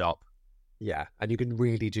need to stop. Yeah, and you can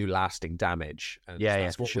really do lasting damage. And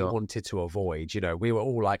that's what sure. we wanted to avoid. You know, we were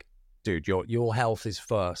all like, dude, your health is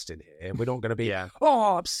first in here. We're not going to be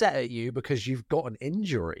upset at you because you've got an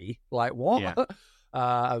injury. Like, what? Yeah.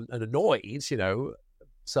 And annoyed, you know.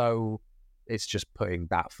 So it's just putting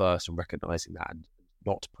that first and recognizing that and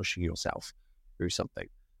not pushing yourself through something.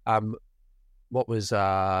 What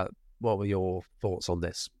were your thoughts on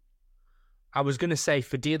this? I was going to say,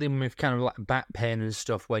 for dealing with kind of like back pain and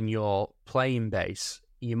stuff when you're playing bass,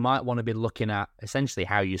 you might want to be looking at essentially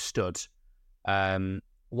how you stood.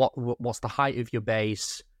 What's the height of your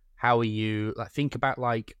bass? How are you? Like, think about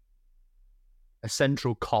like a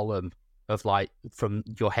central column of like from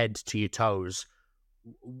your head to your toes.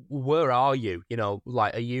 Where are you? You know,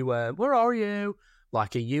 like, are you? Where are you?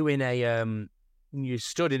 Like, are you in a you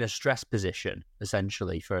stood in a stress position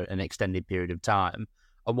essentially for an extended period of time?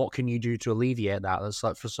 And what can you do to alleviate that? That's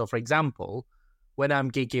like for example, when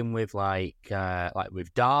I'm gigging with like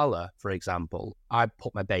with Darla, for example, I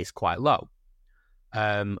put my bass quite low.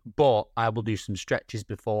 But I will do some stretches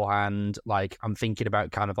beforehand. Like, I'm thinking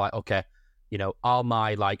about kind of like, okay, you know, are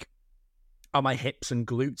my hips and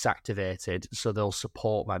glutes activated so they'll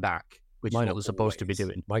support my back, which is what they're supposed to be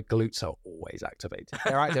doing. My glutes are always activated.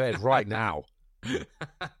 They're activated right now.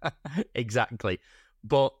 Exactly.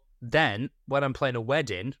 But then when I'm playing a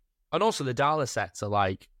wedding, and also the Darla sets are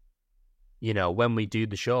like, you know, when we do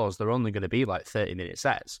the shows, they're only going to be like 30-minute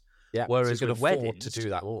sets. Yeah. Whereas so you with can afford weddings, to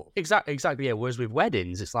do that more. Exactly. Yeah. Whereas with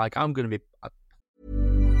weddings, it's like I'm going to be.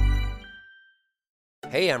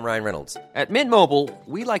 Hey, I'm Ryan Reynolds. At Mint Mobile,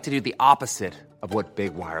 we like to do the opposite of what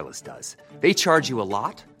Big Wireless does. They charge you a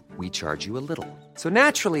lot. We charge you a little. So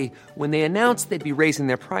naturally, when they announced they'd be raising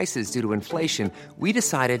their prices due to inflation, we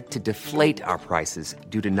decided to deflate our prices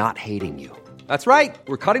due to not hating you. That's right.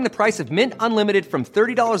 We're cutting the price of Mint Unlimited from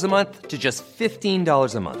 $30 a month to just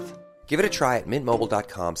 $15 a month. Give it a try at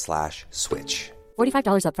mintmobile.com/switch.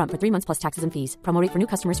 $45 up front for 3 months plus taxes and fees. Promo rate for new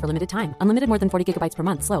customers for limited time. Unlimited more than 40 gigabytes per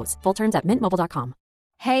month. Slows full terms at mintmobile.com.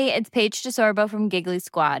 Hey, it's Paige DeSorbo from Giggly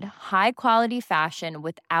Squad. High quality fashion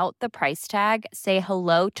without the price tag. Say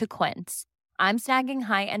hello to Quince. I'm snagging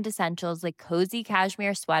high-end essentials like cozy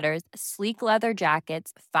cashmere sweaters, sleek leather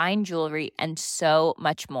jackets, fine jewelry, and so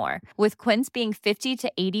much more. With Quince being 50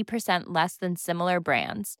 to 80% less than similar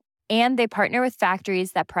brands. And they partner with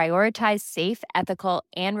factories that prioritize safe, ethical,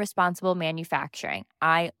 and responsible manufacturing.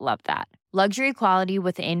 I love that. Luxury quality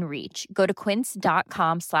within reach. Go to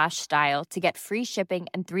quince.com/style to get free shipping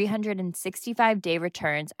and 365-day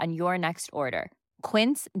returns on your next order.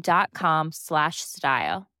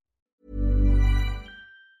 Quince.com/style.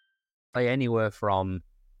 Play anywhere from,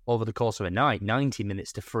 over the course of a night, 90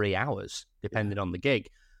 minutes to 3 hours, depending on the gig.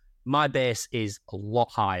 My bass is a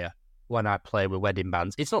lot higher when I play with wedding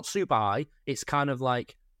bands. It's not super high. It's kind of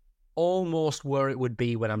like almost where it would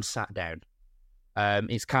be when I'm sat down.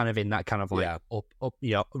 It's kind of in that kind of like up,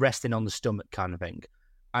 you know, resting on the stomach kind of thing.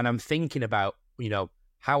 And I'm thinking about, you know,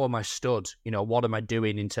 how am I stood? You know, what am I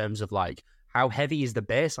doing in terms of like, how heavy is the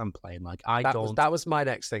bass I'm playing? Like, That was my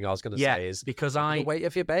next thing I was going to say is because the weight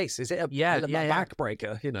of your bass. Is it a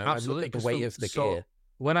backbreaker? You know, absolutely. The weight of the gear.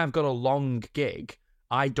 When I've got a long gig,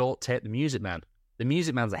 I don't take the Music Man. The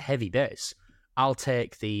Music Man's a heavy bass. I'll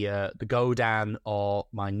take the Godin or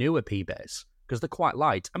my newer P bass because they're quite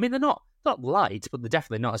light. I mean, they're not light, but they're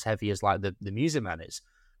definitely not as heavy as like the Music Man is.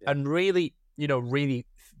 Yeah. And really, you know, really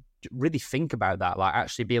think about that. Like,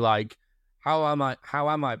 actually be like, how am I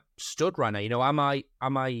stood right now? You know, am I,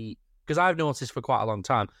 because I've noticed for quite a long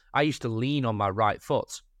time, I used to lean on my right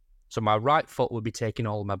foot. So my right foot would be taking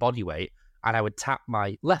all of my body weight and I would tap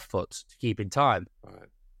my left foot to keep in time, right.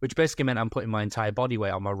 Which basically meant I'm putting my entire body weight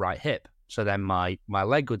on my right hip. So then my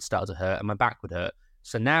leg would start to hurt and my back would hurt.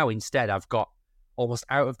 So now instead I've got almost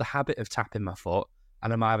out of the habit of tapping my foot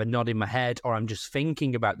and I'm either nodding my head or I'm just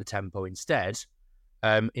thinking about the tempo instead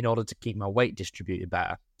in order to keep my weight distributed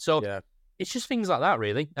better. So it's just things like that,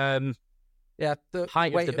 really. The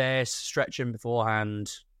height of the bass, stretching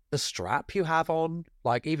beforehand, the strap you have on,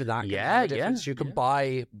 like even that can Yeah, have a difference. yeah, You can yeah.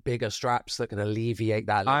 buy bigger straps that can alleviate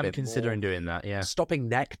that a little I'm bit considering more. doing that. Yeah. Stopping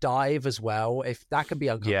neck dive as well, if that can be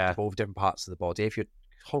uncomfortable with different parts of the body. If you're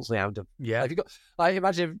constantly having to, Yeah. if you got, like,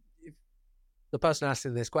 imagine if the person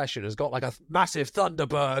asking this question has got like a massive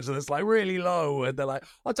Thunderbird and it's like really low, and they're like,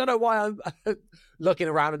 I don't know why I'm looking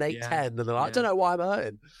around an 810, and they're like, I don't know why I'm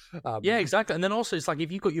hurting. Yeah, exactly. And then also, it's like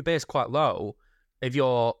if you've got your base quite low, if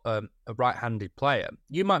you're a right-handed player,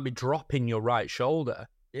 you might be dropping your right shoulder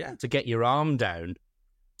to get your arm down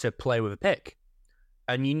to play with a pick.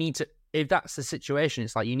 And you need to, if that's the situation,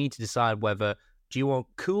 it's like you need to decide whether do you want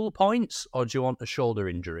cool points or do you want a shoulder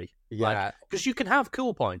injury? Yeah. Because you can have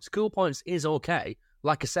cool points. Cool points is okay.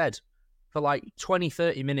 Like I said, for like 20,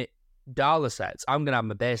 30-minute Dala sets, I'm going to have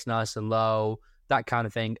my base nice and low, that kind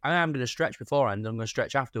of thing. I am going to stretch beforehand, I'm going to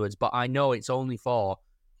stretch afterwards, but I know it's only for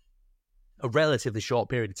a relatively short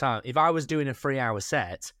period of time. If I was doing a 3-hour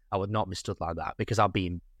set, I would not be stood like that because I'll be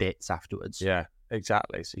in bits afterwards. Yeah,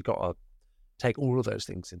 exactly. So you've got to take all of those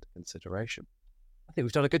things into consideration. I think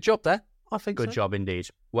we've done a good job there. I think Good job indeed.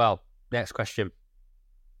 Well, next question.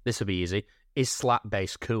 This will be easy. Is slap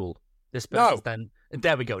bass cool? This person's then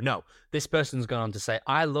there we go. No. This person's gone on to say,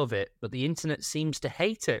 I love it, but the internet seems to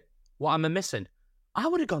hate it. What am I missing? I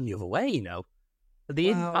would have gone the other way, you know.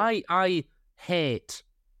 I hate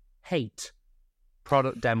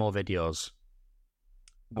product demo videos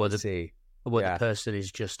where the person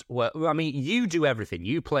is just, well, I mean, you do everything.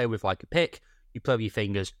 You play with like a pick, you play with your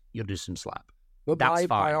fingers, you'll do some slap. But That's my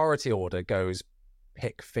fine. priority order goes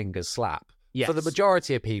pick, fingers, slap. Yes. For the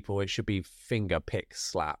majority of people, it should be finger, pick,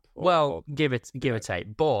 slap. Well, give it a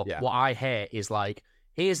take. But Yeah. what I hate is like,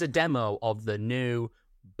 here's a demo of the new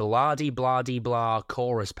blah-de-blah-de-blah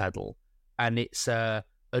chorus pedal, and it's a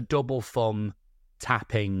double thumb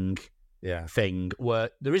tapping thing where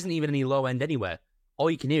there isn't even any low end anywhere. All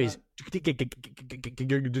you can hear is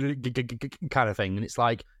kind of thing, and it's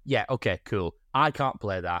like, yeah, okay, cool. I can't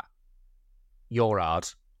play that. You're hard.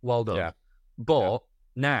 Well done. Yeah. But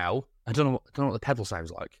now I don't know what the pedal sounds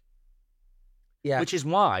like. Yeah. Which is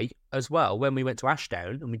why, as well, when we went to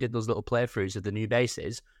Ashdown and we did those little playthroughs of the new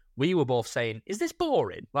basses, we were both saying, is this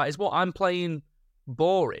boring? Like, is what I'm playing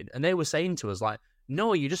boring? And they were saying to us, like,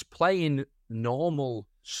 no, you're just playing normal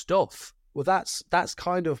stuff. Well, that's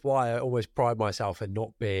kind of why I always pride myself in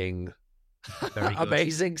not being Very good.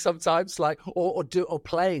 amazing sometimes, like or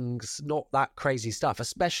playing not that crazy stuff.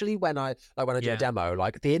 Especially when I do a demo,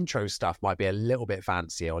 like the intro stuff might be a little bit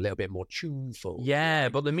fancier or a little bit more tuneful. Yeah,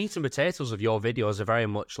 but the meat and potatoes of your videos are very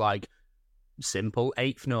much like simple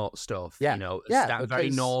eighth note stuff. Yeah. You know, Yeah, very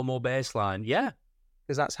because- normal bass line. Yeah.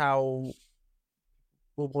 Because that's how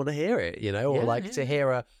we'll want to hear it, you know, or to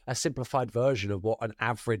hear a simplified version of what an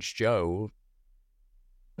average Joe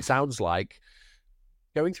sounds like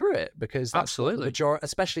going through it. Because that's what the Absolutely. majority,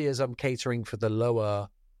 especially as I'm catering for the lower,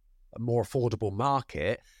 more affordable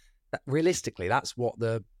market, that realistically, that's what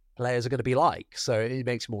the players are going to be like. So it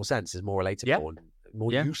makes more sense. It's more relatable Yeah. and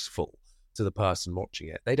more Yeah. useful to the person watching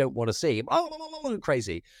it. They don't want to see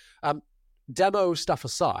crazy. Demo stuff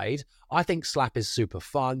aside, I think slap is super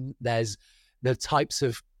fun. There's the types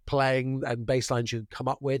of playing and bass lines you come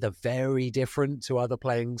up with are very different to other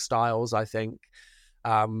playing styles, I think.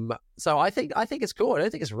 So I think it's cool. I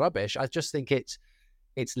don't think it's rubbish. I just think it's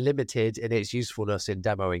limited in its usefulness in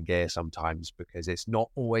demoing gear sometimes because it's not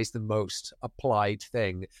always the most applied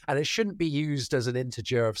thing, and it shouldn't be used as an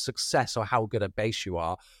integer of success or how good a bass you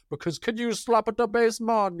are. Because can you slap at the bass,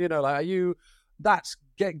 man? You know, like are you? That's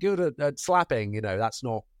get good at slapping. You know, that's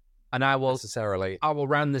not And I will necessarily. I will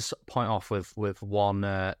round this point off with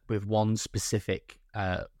one specific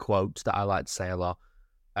quote that I like to say a lot.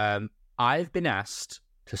 I've been asked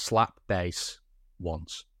to slap bass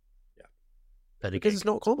once. Yeah. At a Because gig. it's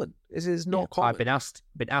not common. It is not common. I've been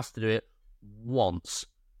asked to do it once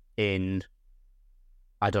in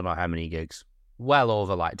I don't know how many gigs. Well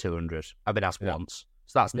over like 200. I've been asked once.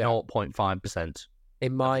 So that's 0.5%.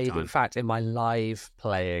 In fact, in my live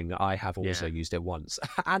playing, I have also used it once,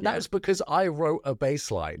 and that was because I wrote a bass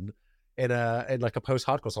line in like a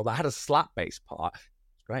post-hardcore song that had a slap bass part.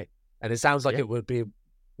 It's great, and it sounds like it would be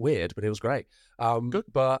weird, but it was great. Good.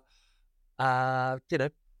 But you know,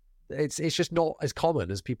 it's just not as common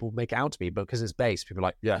as people make it out to be. But because it's bass, people are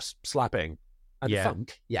like, yes, slapping and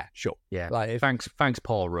funk. Yeah, sure. Yeah. Like Thanks,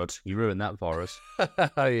 Paul Rudd. You ruined that for us.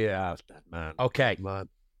 yeah, man. Okay. Man.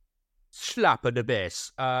 Slap at the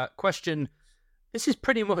bass. Question. This is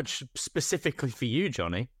pretty much specifically for you,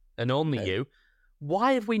 Johnny, and only you.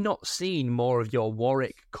 Why have we not seen more of your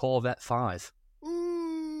Warwick Corvette 5?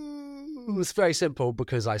 It's very simple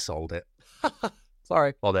because I sold it.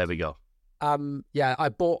 Sorry. Well, there we go. Yeah, I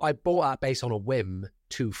bought that bass on a whim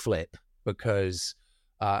to flip because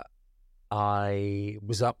I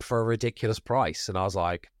was up for a ridiculous price, and I was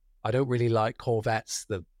like, I don't really like Corvettes.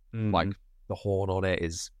 Like the horn on it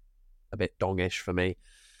is a bit dongish for me,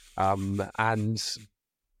 and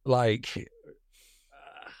like,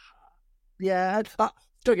 yeah.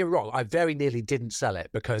 Don't get me wrong, I very nearly didn't sell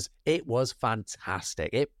it because it was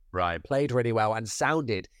fantastic. It played really well and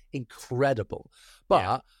sounded incredible.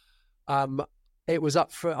 But it was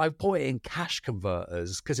up for, I bought it in cash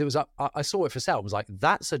converters because it was up, I saw it for sale. I was like,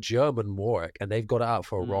 that's a German Warwick and they've got it out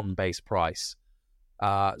for a rock bass price. So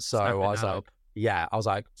I was like, I was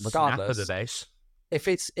like, regardless, Snap of the bass.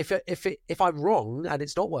 If I'm wrong and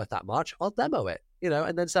it's not worth that much, I'll demo it,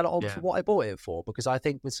 and then sell it on for what I bought it for, because I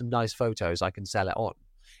think with some nice photos, I can sell it on.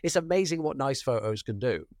 It's amazing what nice photos can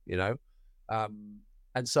do, and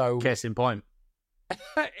so case in point.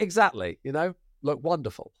 Exactly, look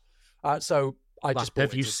wonderful. So I just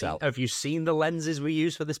bought it to sell. Have you seen the lenses we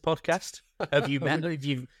use for this podcast? Have you met if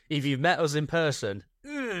you've met us in person?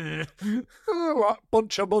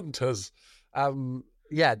 Bunch of munters.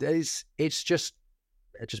 It's just,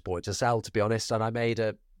 I just bought it to sell, to be honest, and I made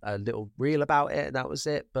a little reel about it, and that was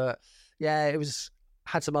it. But yeah,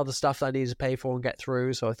 had some other stuff that I needed to pay for and get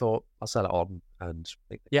through, so I thought I'll sell it on and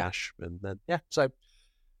make the cash, and then so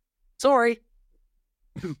sorry.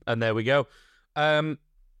 And there we go.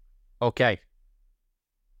 Okay,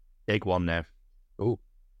 big one now. Ooh,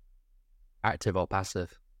 active or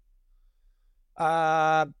passive?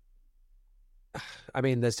 I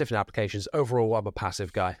mean, there's different applications. Overall, I'm a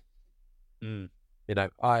passive guy.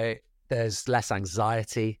 There's less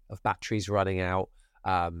anxiety of batteries running out.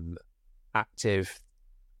 Active,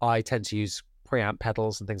 I tend to use preamp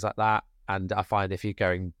pedals and things like that, and I find if you're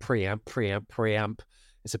going preamp,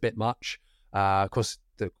 it's a bit much. Of course,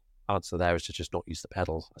 the answer there is to just not use the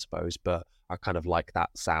pedal, I suppose, but I kind of like that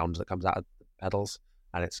sound that comes out of the pedals,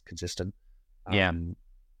 and it's consistent. And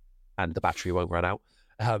the battery won't run out.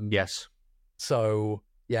 Yes. So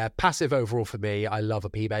yeah, passive overall for me. I love a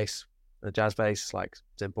P bass, a jazz bass, like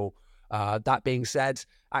simple. That being said,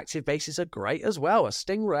 active basses are great as well. A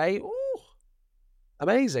Stingray,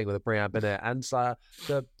 amazing with a preamp in it, and that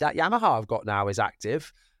Yamaha I've got now is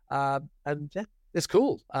active, and yeah, it's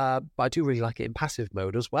cool. But I do really like it in passive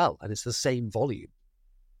mode as well, and it's the same volume,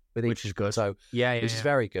 which is good. So which is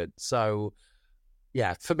very good. So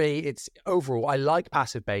yeah, for me, it's overall, I like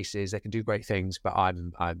passive basses. They can do great things, but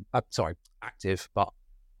I'm sorry, active. But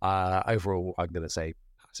overall, I'm going to say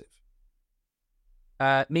passive.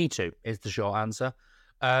 Me too is the short answer.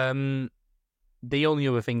 The only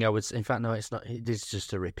other thing I would, in fact, no, it's not. This is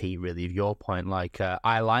just a repeat, really, of your point. Like,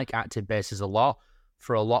 I like active basses a lot.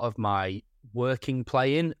 For a lot of my working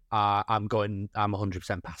playing, I'm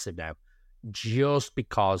 100% passive now, just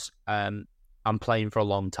because I'm playing for a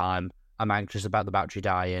long time. I'm anxious about the battery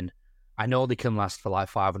dying. I know they can last for like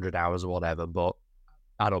 500 hours or whatever, but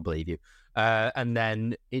I don't believe you. And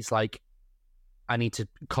then it's like I need to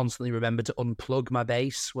constantly remember to unplug my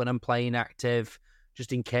bass when I'm playing active,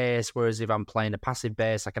 just in case. Whereas if I'm playing a passive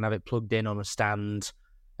bass, I can have it plugged in on a stand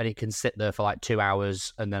and it can sit there for like 2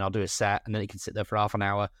 hours, and then I'll do a set, and then it can sit there for half an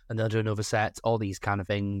hour, and then I'll do another set, all these kind of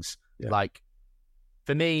things. Yeah. Like,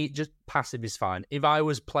 for me, just passive is fine. If I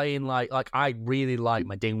was playing like I really like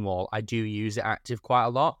my Dingwall, I do use it active quite a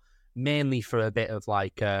lot, mainly for a bit of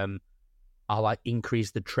like, I'll like increase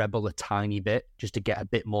the treble a tiny bit just to get a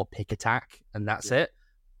bit more pick attack, and that's it.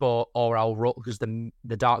 Or I'll roll, because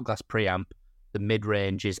the Dark Glass preamp, the mid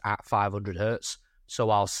range is at 500 hertz, so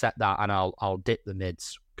I'll set that and I'll dip the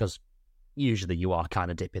mids, because usually you are kind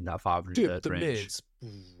of dipping that 500 hertz range. Mids.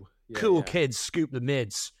 Cool kids scoop the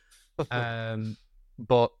mids.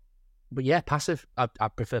 But yeah, passive. I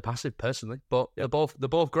prefer passive personally, but they're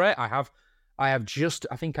both great. I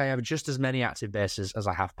think I have just as many active basses as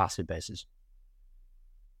I have passive basses.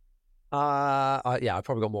 I've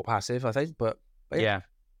probably got more passive, I think, but yeah.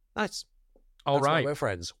 Nice. All That's right, we're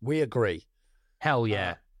friends. We agree. Hell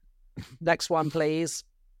yeah. Next one, please.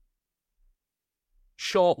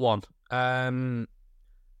 Short one. I'll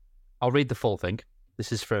read the full thing.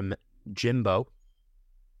 This is from Jimbo.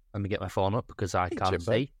 Let me get my phone up because I can't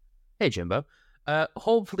see. Hey, Jimbo.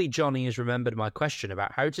 Hopefully Johnny has remembered my question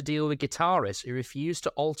about how to deal with guitarists who refuse to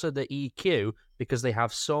alter the EQ because they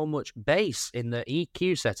have so much bass in the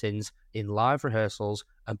EQ settings in live rehearsals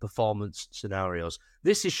and performance scenarios.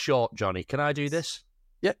 This is short, Johnny. Can I do this?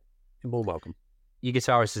 Yep. You're more welcome. Your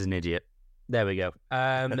guitarist is an idiot. There we go.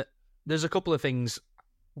 There's a couple of things.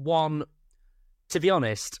 One, to be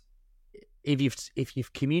honest, if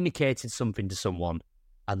you've communicated something to someone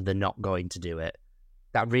and they're not going to do it,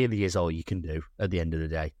 that really is all you can do at the end of the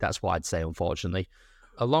day. That's what I'd say, unfortunately.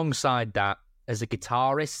 Alongside that, as a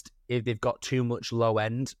guitarist, if they've got too much low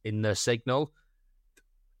end in their signal,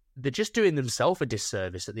 they're just doing themselves a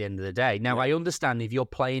disservice at the end of the day. Now, I understand if you're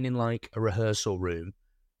playing in like a rehearsal room.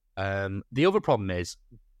 The other problem is,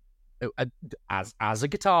 as a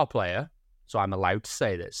guitar player, so I'm allowed to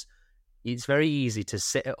say this, it's very easy to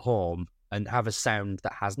sit at home and have a sound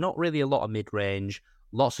that has not really a lot of mid-range,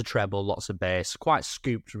 lots of treble, lots of bass, quite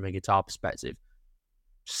scooped from a guitar perspective.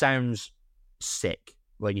 Sounds sick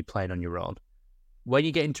when you're playing on your own. When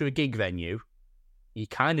you get into a gig venue, you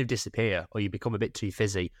kind of disappear or you become a bit too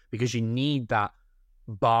fizzy because you need that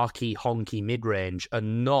barky, honky mid-range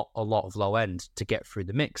and not a lot of low end to get through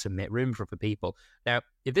the mix and make room for other people. Now,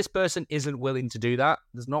 if this person isn't willing to do that,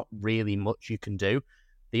 there's not really much you can do.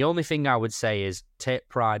 The only thing I would say is take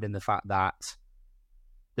pride in the fact that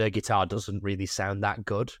the guitar doesn't really sound that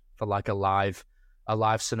good for like a live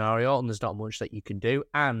scenario, and there's not much that you can do.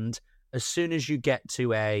 And as soon as you get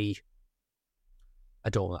to I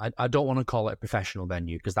don't want to call it a professional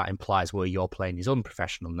venue because that implies where you're playing is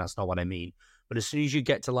unprofessional, and that's not what I mean. But as soon as you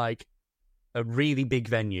get to like a really big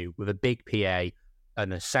venue with a big PA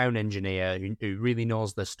and a sound engineer who really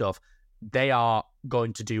knows their stuff, they are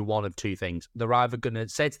going to do one of two things. They're either going to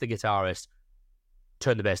say to the guitarist,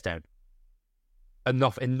 turn the bass down. And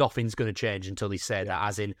nothing's going to change until they say that,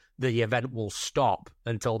 as in the event will stop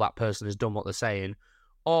until that person has done what they're saying.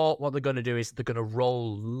 Or what they're going to do is they're going to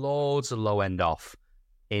roll loads of low end off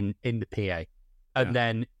in the PA. And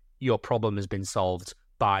then your problem has been solved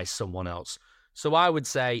by someone else. So I would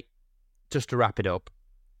say, just to wrap it up,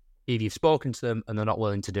 if you've spoken to them and they're not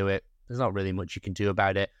willing to do it, there's not really much you can do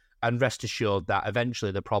about it. And rest assured that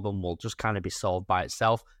eventually the problem will just kind of be solved by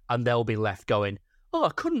itself and they'll be left going, oh,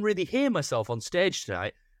 I couldn't really hear myself on stage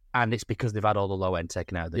tonight. And it's because they've had all the low end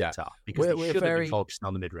taken out of the guitar. Because they should have been focusing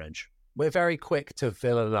on the mid-range. We're very quick to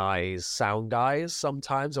villainize sound guys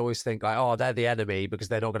sometimes. I always think like, oh, they're the enemy because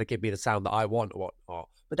they're not going to give me the sound that I want or whatnot.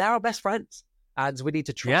 But they're our best friends. And we need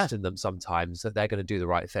to trust in them sometimes that they're going to do the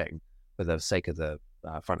right thing for the sake of the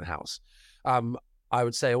front of house. I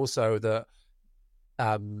would say also that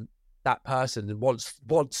that person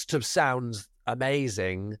wants to sound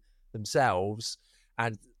amazing themselves.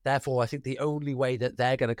 And therefore, I think the only way that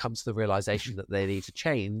they're going to come to the realization that they need to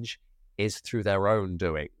change is through their own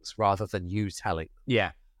doings rather than you telling them.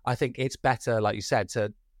 Yeah. I think it's better, like you said,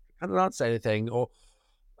 to kind of not say anything or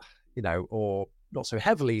not so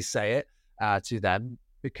heavily say it to them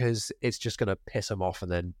because it's just going to piss them off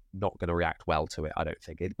and they're not going to react well to it, I don't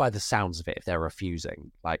think. By the sounds of it, if they're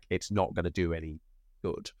refusing, like it's not going to do any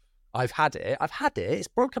good. I've had it. It's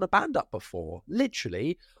broken a band up before.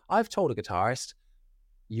 Literally, I've told a guitarist,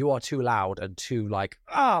 you are too loud and too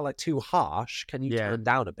too harsh. Can you turn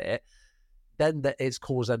down a bit? Then it's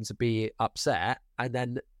caused them to be upset. And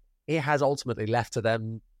then it has ultimately left to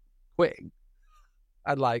them quitting.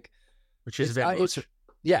 And which is a bit much.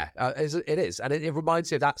 It is. And it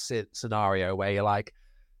reminds you of that scenario where you're like,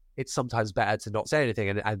 it's sometimes better to not say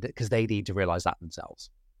anything and because they need to realize that themselves.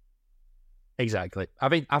 Exactly. I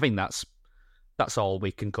think that's all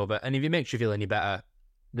we can cover. And if it makes you feel any better,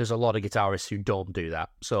 there's a lot of guitarists who don't do that,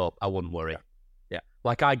 so I wouldn't worry. Yeah.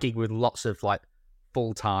 Like I gig with lots of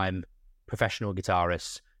full-time professional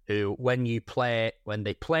guitarists who, when they play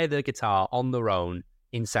the guitar on their own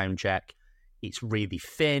in sound check, it's really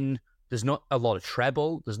thin. There's not a lot of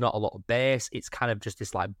treble. There's not a lot of bass. It's kind of just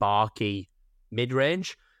this barky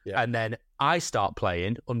mid-range. Yeah. And then I start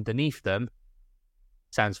playing underneath them.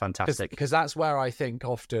 Sounds fantastic. Because that's where I think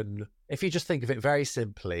often, if you just think of it very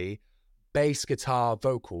simply, bass, guitar,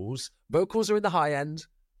 vocals are in the high end.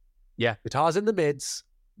 Yeah. Guitar's in the mids,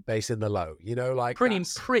 bass in the low.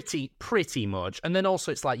 Pretty much. And then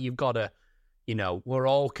also it's you've got to, we're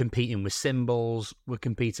all competing with cymbals. We're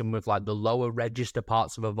competing with the lower register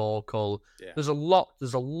parts of a vocal. Yeah. There's a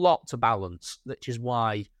lot to balance, which is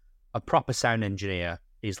why a proper sound engineer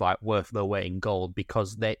is worth their weight in gold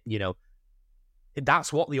because they,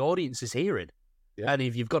 that's what the audience is hearing. Yeah. And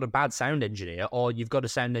if you've got a bad sound engineer or you've got a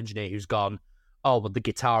sound engineer who's gone, oh, well, the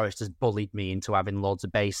guitarist has bullied me into having loads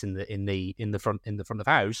of bass in the front of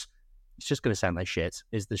house, it's just going to sound like shit.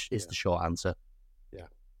 Is the short answer. Yeah.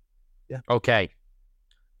 Yeah. Okay.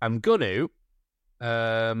 I'm going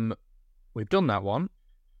to we've done that one.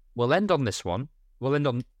 We'll end on this one. We'll end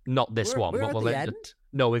on not this one, but we'll end.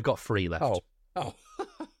 No, we've got 3 left. Oh.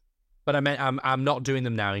 But I meant I'm not doing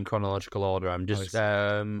them now in chronological order. I'm just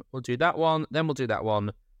we'll do that one, then we'll do that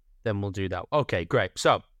one, then we'll do that. Okay, great.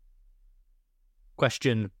 So,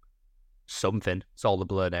 question something. It's all the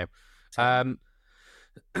blur now. 10,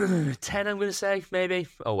 I'm going to say maybe.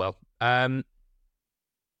 Oh well.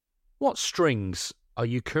 What strings are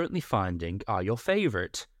you currently finding are your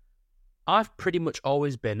favourite? I've pretty much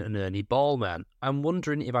always been an Ernie Ball man. I'm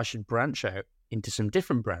wondering if I should branch out into some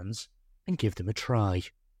different brands and give them a try.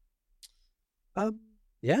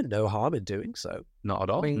 Yeah, no harm in doing so. Not at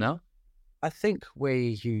all, I mean, no. I think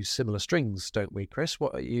we use similar strings, don't we, Chris?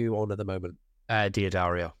 What are you on at the moment?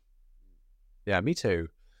 Diodario. Yeah, me too.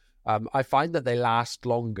 I find that they last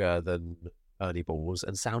longer than Ernie Balls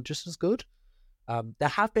and sound just as good. There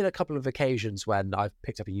have been a couple of occasions when I've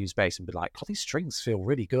picked up a used bass and been like, "Oh, these strings feel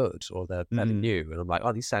really good," or they're fairly new, and I'm like,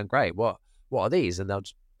 "Oh, these sound great. What are these?" And they're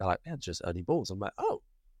like, "Yeah, it's just Ernie Balls." I'm like, "Oh,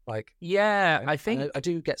 like Yeah, okay." I think I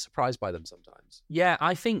do get surprised by them sometimes. Yeah,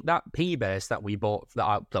 I think that P bass that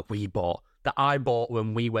I bought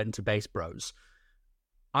when we went to Bass Bros,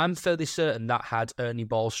 I'm fairly certain that had Ernie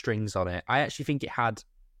Ball strings on it. I actually think it had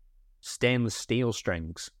stainless steel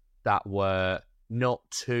strings that were not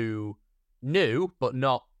too new, but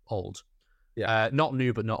not old. Yeah. Not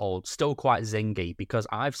new, but not old. Still quite zingy, because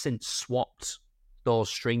I've since swapped those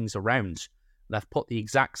strings around. And I've put the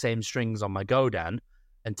exact same strings on my Godan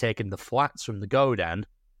and taken the flats from the Godan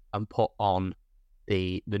and put on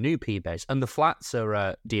the new P bass. And the flats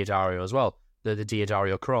are Diodario as well. They're the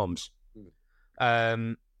Diodario Chromes.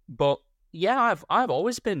 But yeah, I've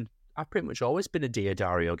pretty much always been a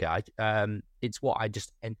Diodario guy. It's what I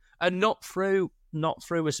just and not through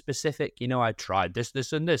a specific, I tried this,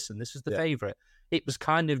 and this is the favorite. It was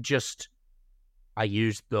kind of just I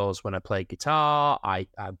used those when I played guitar. I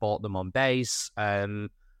bought them on bass.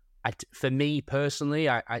 For me personally,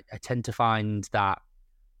 I tend to find that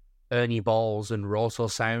Ernie Balls and Roto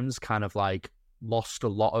sounds kind of like lost a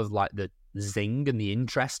lot of like the zing and the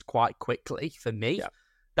interest quite quickly for me. Yeah.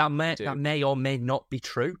 That may or may not be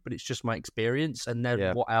true, but it's just my experience. And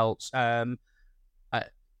then what else?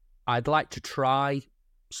 I'd like to try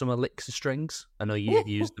some Elixir strings. I know you've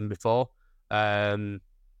used them before. One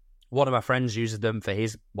of my friends uses them for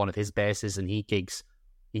one of his basses, and he gigs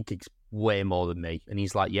way more than me. And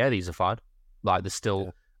he's like, "Yeah, these are fine. Like they're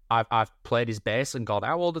still." Yeah. I've played his bass and gone,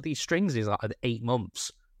 "How old are these strings?" He's like, "8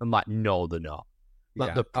 months." I'm like, "No, they're not.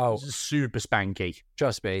 Like, they're super spanky."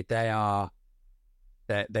 Trust me, they are.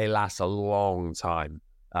 They last a long time.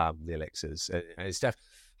 The Elixirs, and it's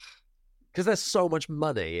because there's so much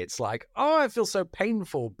money. It's like, oh, I feel so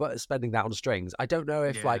painful, but spending that on strings. I don't know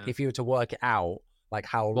if if you were to work it out, like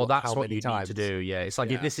that's how what many you times. need to do. Yeah, it's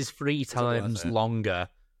like if this is 3 times longer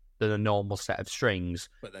than a normal set of strings,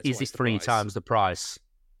 is it 3 times the price?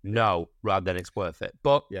 No, rather than it's worth it.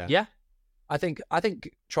 But yeah. I think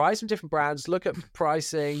try some different brands. Look at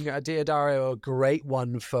pricing. Diodario, a great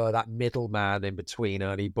one for that middleman in between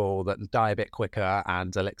Ernie Ball that die a bit quicker,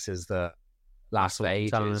 and Elixirs that last for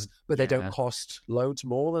ages, but they don't cost loads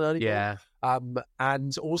more than Ernie Ball.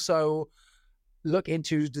 And also look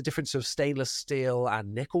into the difference of stainless steel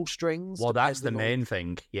and nickel strings. Well, that's the main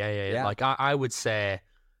thing. Yeah. Like I would say,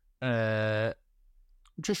 I'm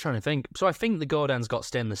just trying to think. So I think the Godan's got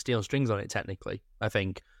stainless steel strings on it technically, I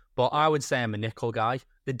think. But I would say I'm a nickel guy.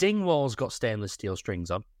 The Dingwall's got stainless steel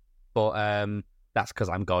strings on, but that's because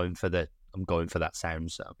I'm going for that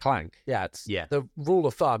sound. So clank. Yeah. The rule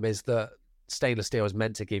of thumb is that stainless steel is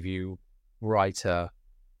meant to give you brighter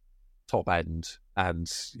top end,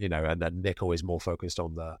 and and then nickel is more focused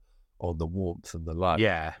on the warmth and the light.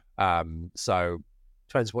 Yeah. So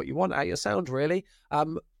depends what you want out of your sound, really.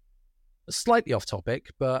 Slightly off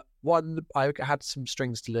topic, but I had some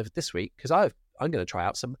strings delivered this week because I'm going to try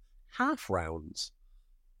out some half rounds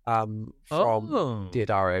from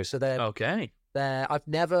Diodario. So they're okay.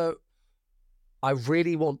 I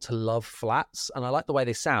really want to love flats, and I like the way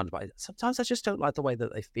they sound, but sometimes I just don't like the way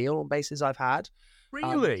that they feel on basses I've had.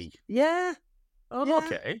 Really? Yeah. Oh, yeah.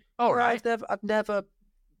 Okay. All right. I've never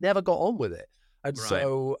got on with it, and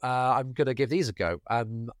so I'm going to give these a go.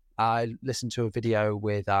 I listened to a video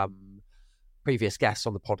with previous guests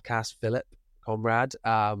on the podcast, Philip Conrad,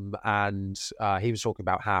 and he was talking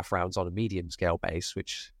about half rounds on a medium scale bass,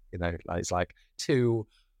 which it's like 2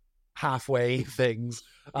 halfway things.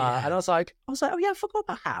 And I was like, oh yeah, I forgot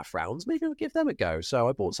about half rounds. Maybe I'll give them a go. So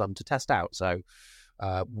I bought some to test out. So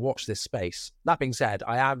watch this space. That being said,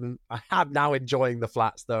 I am now enjoying the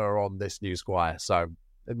flats that are on this new Squier. So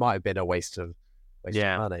it might have been a waste of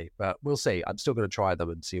money, but we'll see. I'm still going to try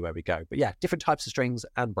them and see where we go. But yeah, different types of strings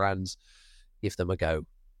and brands. Give them a go.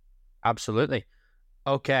 Absolutely.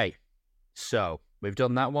 Okay, so we've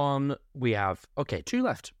done that one. We have 2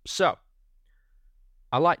 left. So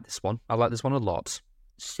I like this one. I like this one a lot.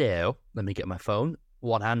 So let me get my phone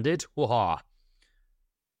one-handed. Whoa.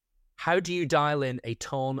 How do you dial in a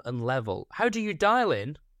tone and level? How do you dial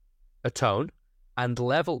in a tone and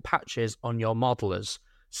level patches on your modelers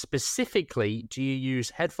Specifically, do you use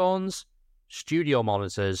headphones, studio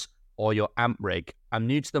monitors, or your amp rig? I'm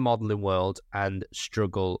new to the modeling world and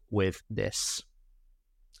struggle with this.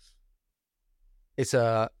 It's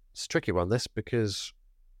a tricky one, this, because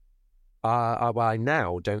I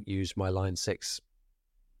now don't use my Line 6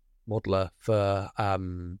 modeler for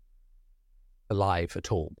live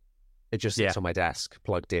at all. It just sits on my desk,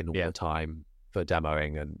 plugged in all the time for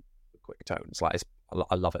demoing and quick tones.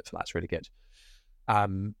 I love it for that. It's really good.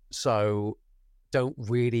 So don't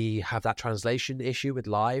really have that translation issue with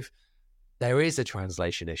live. There is a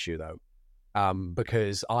translation issue though,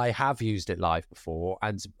 because I have used it live before,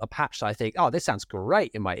 and a patch that I think, oh, this sounds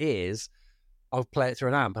great in my ears, I'll play it through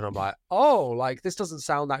an amp and I'm like, oh, like this doesn't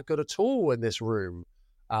sound that good at all in this room.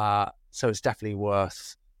 So it's definitely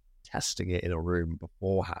worth testing it in a room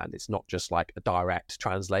beforehand. It's not just like a direct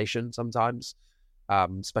translation sometimes,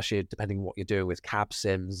 especially depending on what you're doing with cab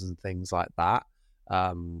sims and things like that,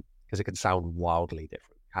 because it can sound wildly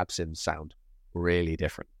different. Cab sims sound really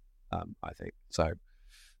different, I think. So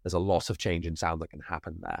there's a lot of change in sound that can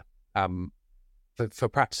happen there. For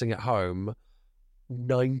practicing at home,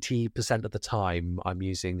 90% of the time I'm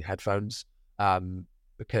using headphones,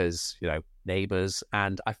 because, neighbors,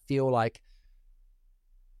 and I feel like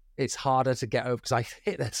it's harder to get over, because I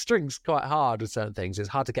hit the strings quite hard with certain things. It's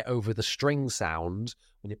hard to get over the string sound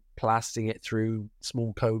when you're blasting it through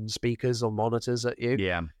small cone speakers or monitors at you.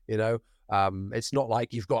 Yeah. It's not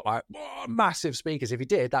like you've got like massive speakers. If you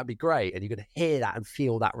did, that'd be great, and you're going to hear that and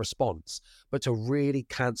feel that response. But to really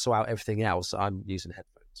cancel out everything else, I'm using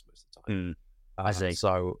headphones most of the time. I see.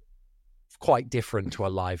 So quite different to a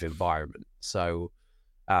live environment. So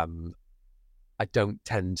I don't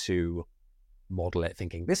tend to model it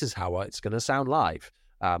thinking this is how it's going to sound live.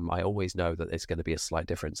 I always know that there's going to be a slight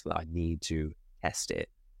difference, that I need to test it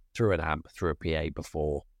through an amp, through a PA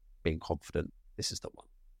before being confident this is the one.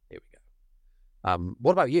 Here we go.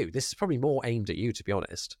 What about you? This is probably more aimed at you, to be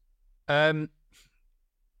honest.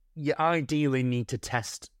 You ideally need to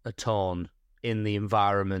test a tone in the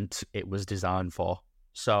environment it was designed for.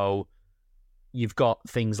 So you've got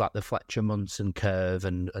things like the Fletcher Munson curve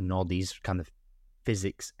and all these kind of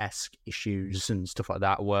physics-esque issues and stuff like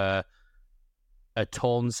that, where a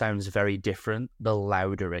tone sounds very different the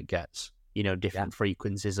louder it gets. Different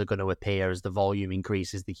frequencies are going to appear as the volume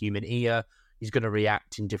increases. The human ear is going to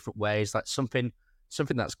react in different ways. Like something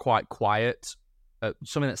that's quite quiet,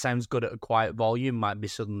 something that sounds good at a quiet volume might be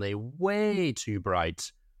suddenly way too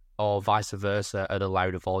bright, or vice versa at a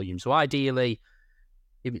louder volume. So ideally,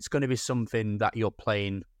 if it's going to be something that you're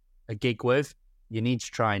playing a gig with, you need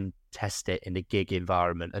to try and test it in a gig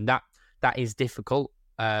environment, and that is difficult.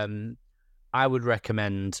 I would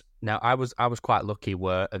recommend. Now, I was quite lucky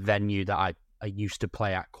where a venue that I used to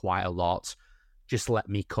play at quite a lot just let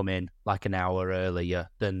me come in like an hour earlier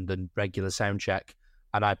than regular sound check,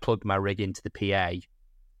 and I plugged my rig into the PA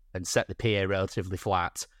and set the PA relatively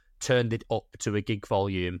flat, turned it up to a gig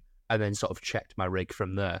volume, and then sort of checked my rig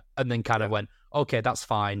from there, and then kind of went, okay, that's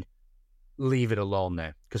fine, leave it alone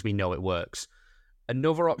there, because we know it works.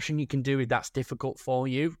 Another option you can do if that's difficult for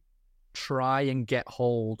you, try and get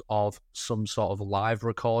hold of some sort of live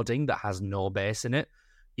recording that has no bass in it.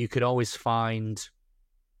 You could always find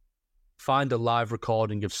a live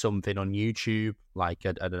recording of something on YouTube, like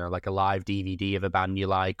I don't know, like a live DVD of a band you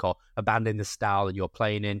like, or a band in the style that you're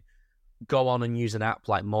playing in. Go on and use an app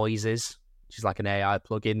like Moises, which is like an AI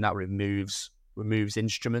plugin that removes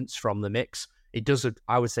instruments from the mix. It does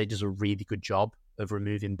I would say does a really good job of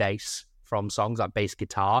removing bass from songs, like bass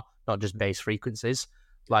guitar, not just bass frequencies.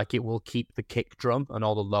 Like it will keep the kick drum and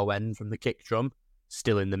all the low end from the kick drum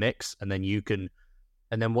still in the mix, and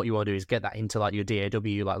then what you want to do is get that into like your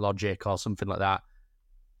DAW, like Logic or something like that.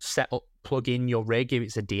 Set up, plug in your rig, if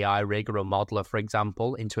it's a DI rig or a modeler, for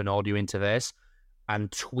example, into an audio interface, and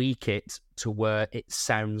tweak it to where it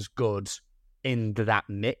sounds good in that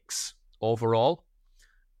mix overall.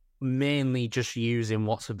 Mainly just using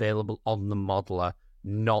what's available on the modeler,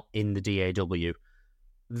 not in the DAW.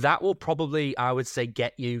 That will probably, I would say,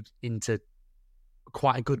 get you into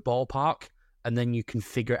quite a good ballpark, and then you can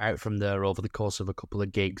figure it out from there over the course of a couple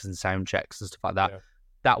of gigs and sound checks and stuff like that.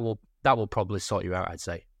 Yeah. That will probably sort you out, I'd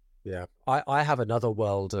say. Yeah. I have another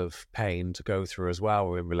world of pain to go through as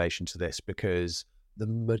well in relation to this, because the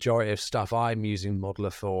majority of stuff I'm using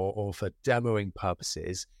Modeler for, or for demoing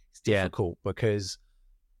purposes, is difficult because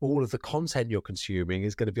all of the content you're consuming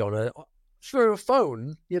is going to be on through a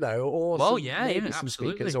phone, or some absolutely.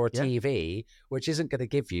 speakers or a TV, which isn't going to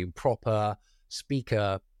give you proper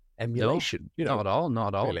speaker emulation. No,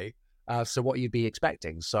 not at all. Really. So what you'd be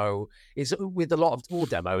expecting. So it's with a lot of all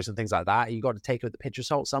demos and things like that, you got to take it with a pinch of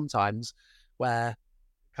salt sometimes, where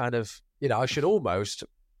kind of, I should almost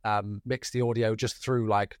mix the audio just through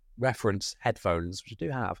like reference headphones, which I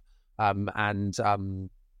do have, and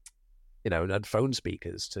phone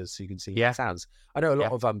speakers so you can see how it sounds. I know a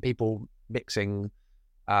lot of people mixing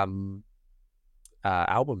albums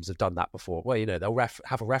have done that before. Well, they'll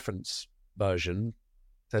have a reference version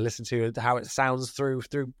to listen to how it sounds through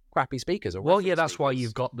crappy speakers. Or that's speakers. why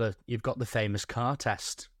you've got the famous car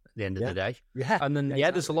test at the end of the day. Yeah, and then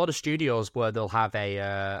exactly. There's a lot of studios where they'll have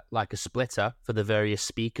a like a splitter for the various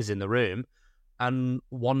speakers in the room, and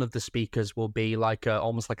one of the speakers will be like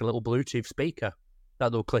almost like a little Bluetooth speaker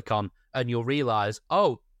that they'll click on, and you'll realize,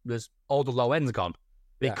 there's all the low end's gone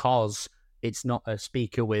because it's not a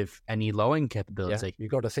speaker with any low end capability. Yeah.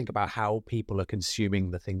 You've got to think about how people are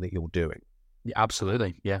consuming the thing that you're doing. Yeah,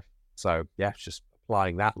 absolutely, yeah. So it's just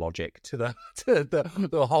applying that logic to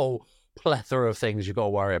the whole plethora of things you've got to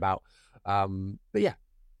worry about. But yeah,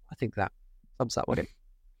 I think that sums that one in.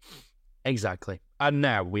 Exactly. And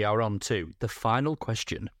now we are on to the final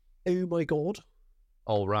question. Oh my God.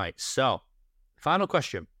 All right. So, final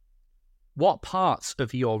question. What parts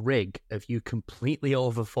of your rig have you completely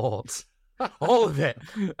overthought? All of it.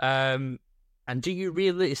 And do you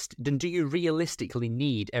realistically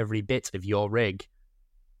need every bit of your rig?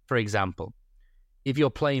 For example, if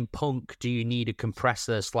you're playing punk, do you need a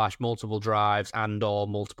compressor / multiple drives and or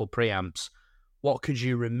multiple preamps? What could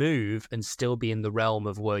you remove and still be in the realm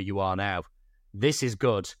of where you are now? This is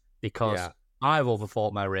good because I've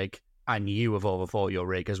overthought my rig and you have overthought your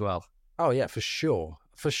rig as well. Oh yeah, for sure.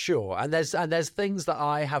 And there's things that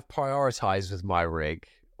I have prioritized with my rig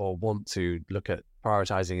or want to look at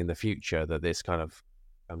prioritizing in the future that this kind of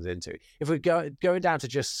comes into. If we're going down to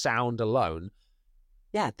just sound alone,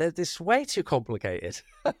 this is way too complicated.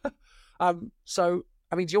 So,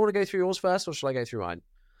 do you want to go through yours first or shall I go through mine?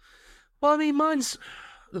 Well,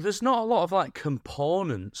 there's not a lot of like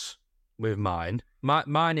components with mine.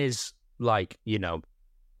 Mine is like,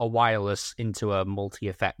 a wireless into a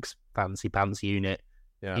multi-effects fancy pants unit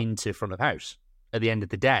into front of house at the end of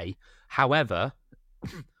the day. However,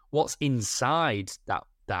 what's inside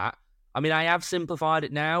that, I have simplified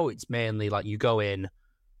it now. It's mainly like you go in,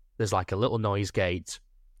 there's like a little noise gate,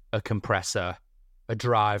 a compressor, a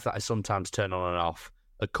drive that I sometimes turn on and off,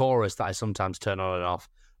 a chorus that I sometimes turn on and off,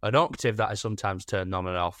 an octave that I sometimes turn on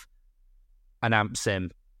and off, an amp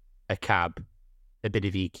sim, a cab, a bit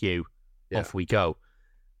of EQ, off we go.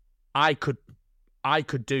 I could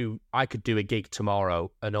do a gig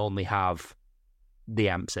tomorrow and only have the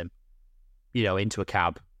amp sim, into a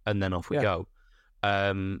cab and then off we go.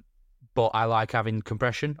 But I like having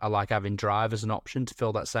compression. I like having drive as an option to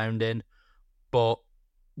fill that sound in. But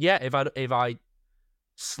yeah, if I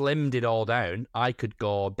slimmed it all down, I could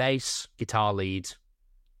go bass, guitar lead,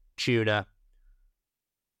 tuner,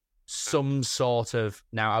 some sort of.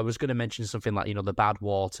 Now I was going to mention something like the Bad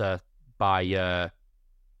Water by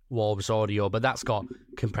Walrus Audio, but that's got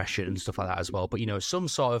compression and stuff like that as well. But some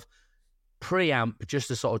sort of preamp just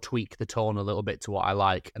to sort of tweak the tone a little bit to what I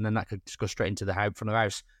like, and then that could just go straight into the front of the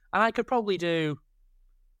house. And I could probably do.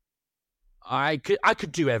 I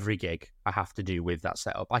could do every gig I have to do with that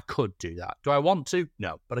setup. I could do that. Do I want to?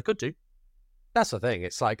 No, but I could do. That's the thing.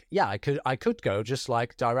 It's like, I could go just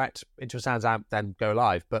like direct into a sounds amp, then go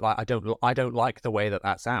live. But like, I don't like the way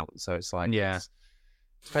that sounds. So it's like, it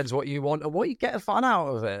depends what you want and what you get fun out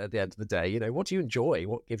of it at the end of the day. What do you enjoy?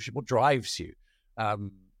 What drives you?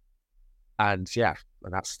 And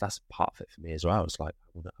that's part of it for me as well. It's like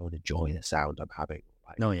I want to enjoy the sound I'm having.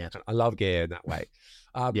 Like, I love gear in that way.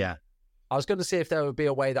 I was going to see if there would be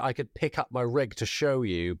a way that I could pick up my rig to show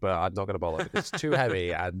you, but I'm not going to bother. It's too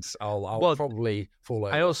heavy, and I'll probably fall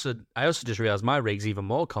over. I also just realised my rig's even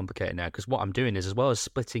more complicated now because what I'm doing is, as well as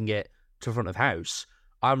splitting it to front of house,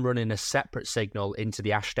 I'm running a separate signal into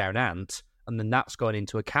the Ashdown Ant, and then that's going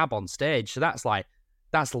into a cab on stage. So that's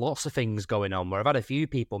lots of things going on. Where I've had a few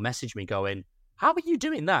people message me going, "How are you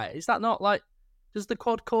doing that? Is that not like, does the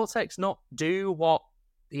Quad Cortex not do what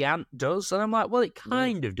the Ant does?" And I'm like, well, it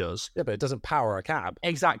kind of does. Yeah, but it doesn't power a cab.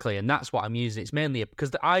 Exactly, and that's what I'm using. It's mainly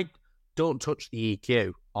because I don't touch the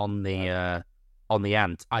EQ on the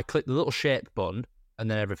Ant. I click the little shape button, and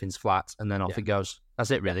then everything's flat, and then off it goes.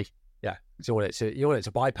 That's it, really. Yeah. You want it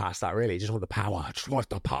to bypass that, really. You just want the power. Just want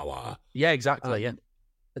the power. Yeah, exactly. And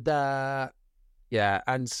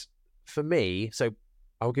for me, so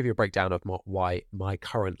I'll give you a breakdown of why my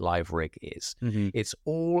current live rig is. Mm-hmm. It's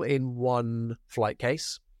all in one flight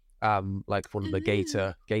case, like one of the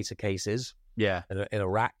Gator cases. Yeah, in a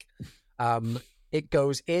rack. It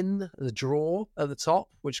goes in the drawer at the top,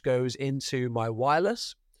 which goes into my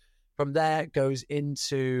wireless. From there, it goes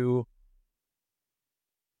into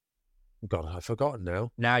God, I've forgotten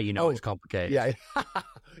now. Now you know Oh, it's complicated. Yeah,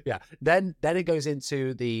 yeah. Then it goes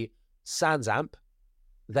into the Sans amp.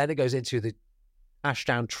 Then it goes into the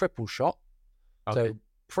Ashdown triple shot. Okay. So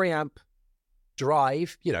preamp,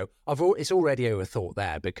 drive. It's already overthought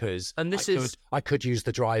there because And this I could use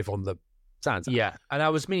the drive on the Sans amp. Yeah, and I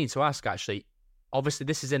was meaning to ask, actually, obviously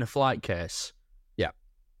this is in a flight case. Yeah.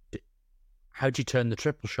 How do you turn the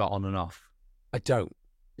triple shot on and off? I don't.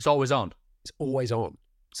 It's always on. It's always on.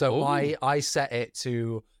 So Ooh. I set it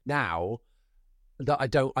to now that I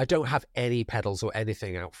don't have any pedals or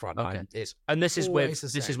anything out front. Okay. It's And this is always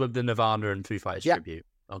with the same. the Nirvana and Foo Fighters Yeah. tribute.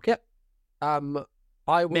 Okay. Yep.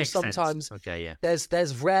 I will Makes sense. sometimes. Okay, yeah.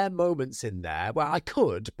 There's rare moments in there where I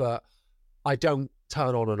could, but I don't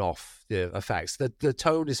turn on and off the effects. The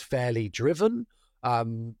tone is fairly driven,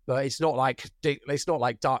 but it's not like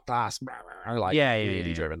Dark Glass, like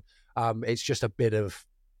really driven. It's just a bit of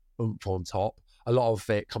oomph on top. A lot of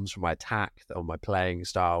it comes from my attack on my playing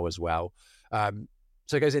style as well.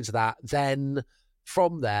 So it goes into that. Then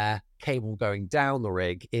from there, cable going down the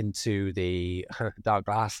rig into the Dark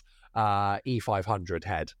Glass E500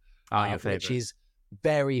 head, Your which favourite. is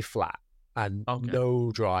very flat and Okay.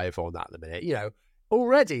 no drive on that at the minute.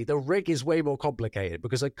 Already the rig is way more complicated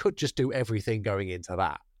because I could just do everything going into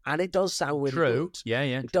that. And it does sound really True. good. Yeah.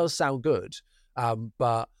 It does sound good.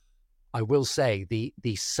 But I will say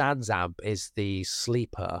the Sans amp is the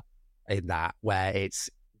sleeper in that, where it's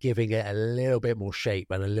giving it a little bit more shape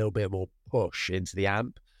and a little bit more push into the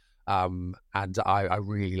amp. And I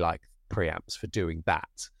really like preamps for doing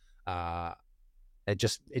that. It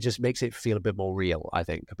just makes it feel a bit more real, I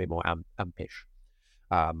think, a bit more ampish,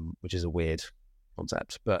 which is a weird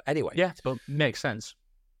concept. But anyway. Yeah, but makes sense.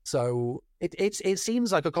 So it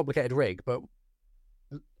seems like a complicated rig, but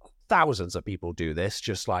thousands of people do this,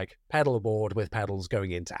 just like pedal board with pedals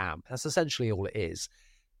going into amp. That's essentially all it is.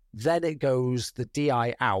 Then it goes the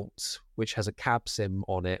DI out, which has a cab sim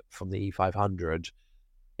on it from the E500,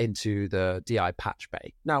 into the DI patch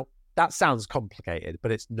bay. Now, that sounds complicated,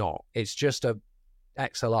 but it's not. It's just a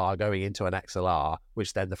XLR going into an XLR,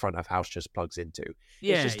 which then the front of house just plugs into.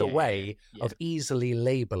 It's just a way of easily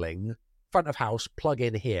labeling front of house, plug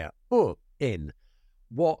in here, in.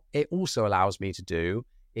 What it also allows me to do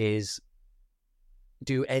is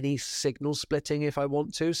do any signal splitting if I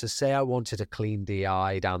want to. So say I wanted a clean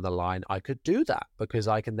DI down the line, I could do that because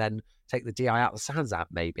I can then take the DI out of the Sans amp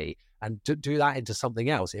maybe and do that into something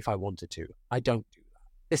else if I wanted to. I don't do that.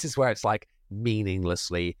 This is where it's like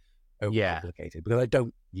meaninglessly overcomplicated because I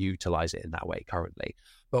don't utilize it in that way currently.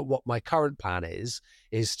 But what my current plan is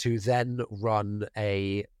to then run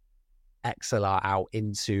a XLR out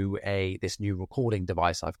into this new recording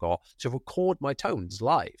device I've got to record my tones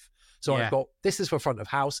live. So I've got, this is for front of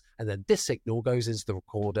house, and then this signal goes into the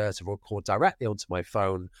recorder to record directly onto my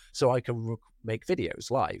phone so I can make videos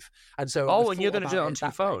live. And so and you're going to do it onto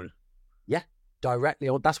your phone? Yeah, directly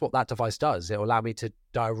on. That's what that device does. It'll allow me to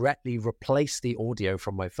directly replace the audio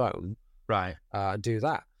from my phone. Right. And do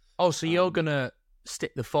that. Oh, so you're going to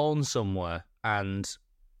stick the phone somewhere and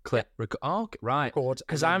clip right.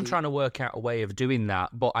 Because I'm trying to work out a way of doing that,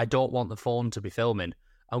 but I don't want the phone to be filming.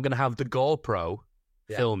 I'm going to have the GoPro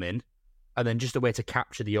filming, and then just a way to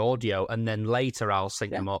capture the audio, and then later I'll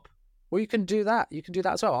sync them up. Well, you can do that. You can do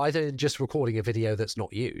that as well. Either in just recording a video that's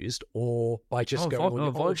not used, or by just going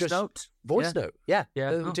on voice note. Voice note, yeah.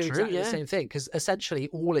 Yeah. Do exactly the same thing, because essentially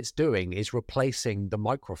all it's doing is replacing the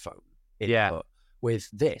microphone input with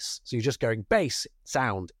this. So you're just going bass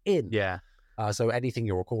sound in. Yeah. So anything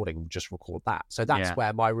you're recording, just record that. So that's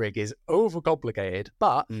where my rig is overcomplicated,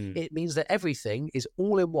 but it means that everything is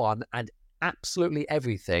all in one, and absolutely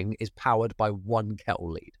everything is powered by one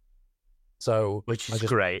kettle lead. So which is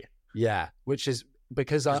great. Yeah, which is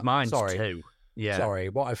because mine's too. Yeah. Sorry,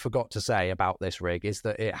 what I forgot to say about this rig is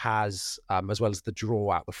that it has, as well as the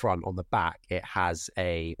drawer out the front, on the back, it has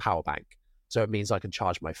a power bank. So it means I can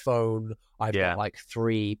charge my phone. I've got like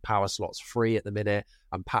 3 power slots free at the minute.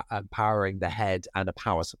 I'm powering the head and a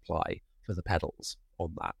power supply for the pedals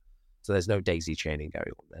on that. So there's no daisy chaining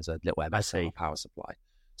going on. There's a little MSR power supply.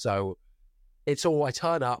 So it's all, I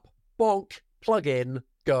turn up, bonk, plug in,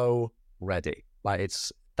 go, ready. Like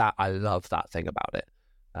it's that, I love that thing about it.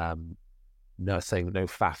 Nothing, no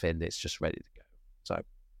faffing, it's just ready to go. So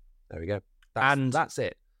there we go. That's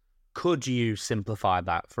it. Could you simplify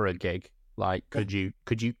that for a gig? Like, could you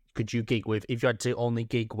gig with, if you had to only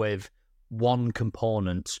gig with one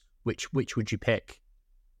component, which would you pick?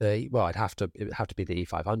 Well, it would have to be the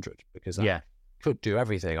E500 because I could do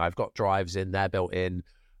everything. I've got drives in there built in.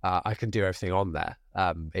 I can do everything on there.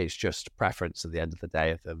 It's just preference at the end of the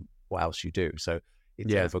day of what else you do. So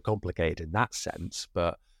it's overcomplicated in that sense.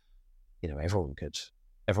 But everyone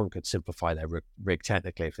could simplify their rig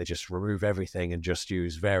technically if they just remove everything and just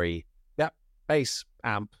use bass,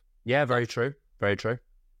 amp. Yeah, very true. Very true.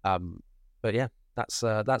 But yeah, that's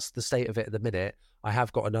the state of it at the minute. I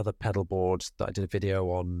have got another pedal board that I did a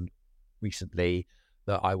video on recently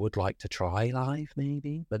that I would like to try live,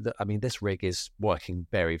 maybe. But this rig is working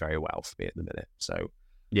very, very well for me at the minute. So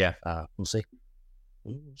yeah, we'll see.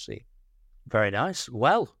 We'll see. Very nice.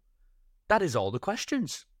 Well, that is all the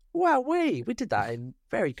questions. Well, we did that in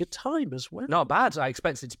very good time as well. Not bad. I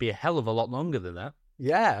expected it to be a hell of a lot longer than that.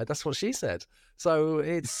 Yeah, that's what she said. So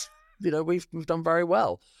it's we've done very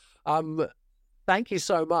well. Thank you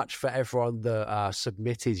so much for everyone that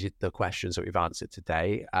submitted the questions that we've answered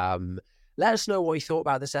today. Let us know what you thought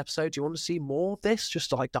about this episode. Do you want to see more of this,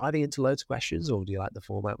 just like diving into loads of questions, or do you like the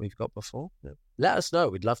format we've got before? No. Let us know.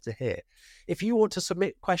 We'd love to hear. If you want to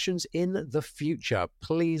submit questions in the future,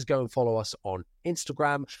 please go and follow us on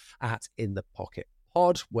Instagram at In The Pocket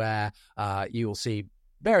Pod, where you will see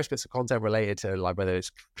various bits of content related to, like, whether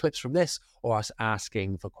it's clips from this or us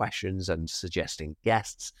asking for questions and suggesting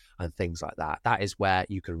guests and things like that. That is where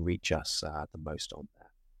you can reach us the most on there.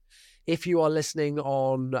 If you are listening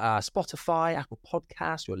on Spotify, Apple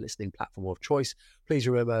Podcasts, your listening platform of choice, please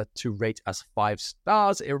remember to rate us 5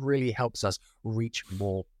 stars. It really helps us reach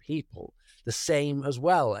more people. The same as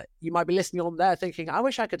well. You might be listening on there thinking, I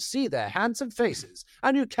wish I could see their handsome faces.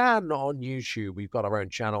 And you can on YouTube. We've got our own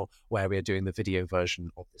channel where we are doing the video version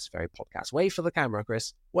of this very podcast. Wave for the camera,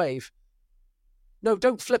 Chris. Wave. No,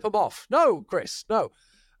 don't flip them off. No, Chris, no.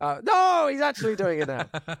 No, he's actually doing it now.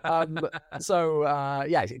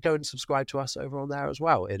 Yeah, go and subscribe to us over on there as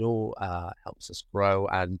well. It all helps us grow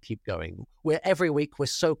and keep going. Every week we're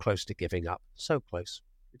so close to giving up. So close.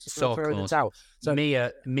 It's so close. So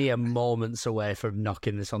mere moments away from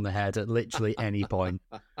knocking this on the head at literally any point.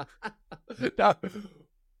 No,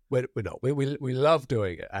 we're not. We love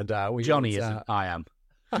doing it, and Johnny isn't. I am.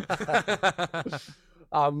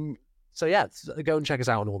 So yeah, go and check us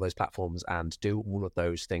out on all those platforms and do all of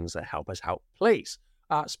those things that help us out, please.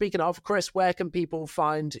 Speaking of, Chris, where can people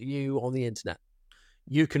find you on the internet?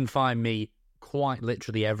 You can find me quite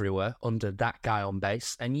literally everywhere under That Guy on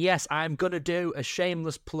Bass. And yes, I'm going to do a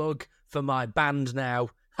shameless plug for my band now.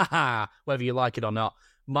 Haha, whether you like it or not.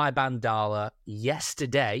 My band Darla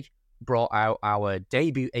yesterday brought out our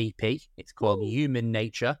debut EP. It's called Human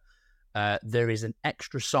Nature. There is an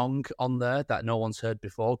extra song on there that no one's heard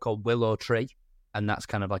before called Willow Tree, and that's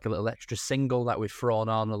kind of like a little extra single that we've thrown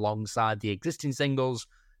on alongside the existing singles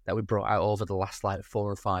that we brought out over the last 4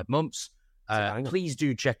 or 5 months. Please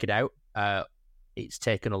do check it out. It's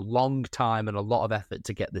taken a long time and a lot of effort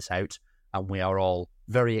to get this out, and we are all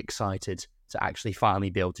very excited to actually finally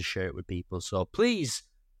be able to share it with people. So please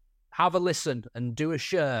have a listen and do a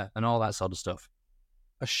share and all that sort of stuff.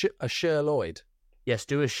 A share Lloyd. Yes,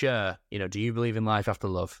 do a share. Do you believe in life after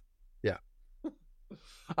love? Yeah.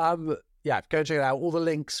 Yeah, go and check it out. All the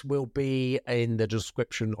links will be in the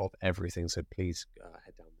description of everything, so please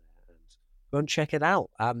head down there and go and check it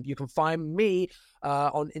out. You can find me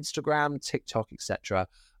on Instagram, TikTok, etc.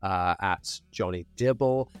 At Johnny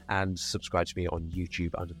Dibble, and subscribe to me on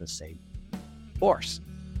YouTube under the same course.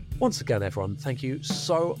 Once again, everyone, thank you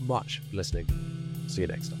so much for listening. See you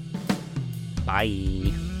next time.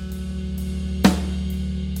 Bye.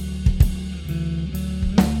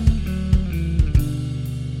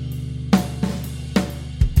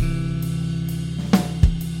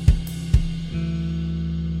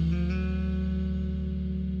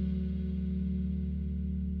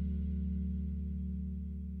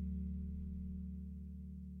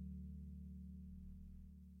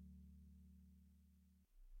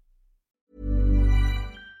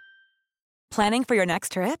 Planning for your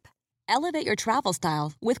next trip? Elevate your travel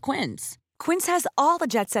style with Quince. Quince has all the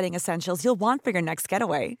jet-setting essentials you'll want for your next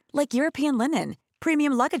getaway, like European linen,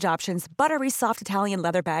 premium luggage options, buttery soft Italian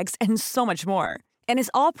leather bags, and so much more. And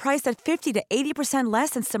is all priced at 50 to 80%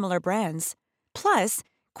 less than similar brands. Plus,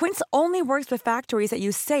 Quince only works with factories that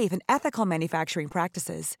use safe and ethical manufacturing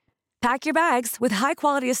practices. Pack your bags with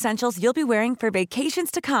high-quality essentials you'll be wearing for vacations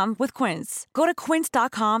to come with Quince. Go to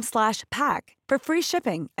quince.com/pack for free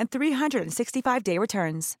shipping and 365-day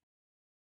returns.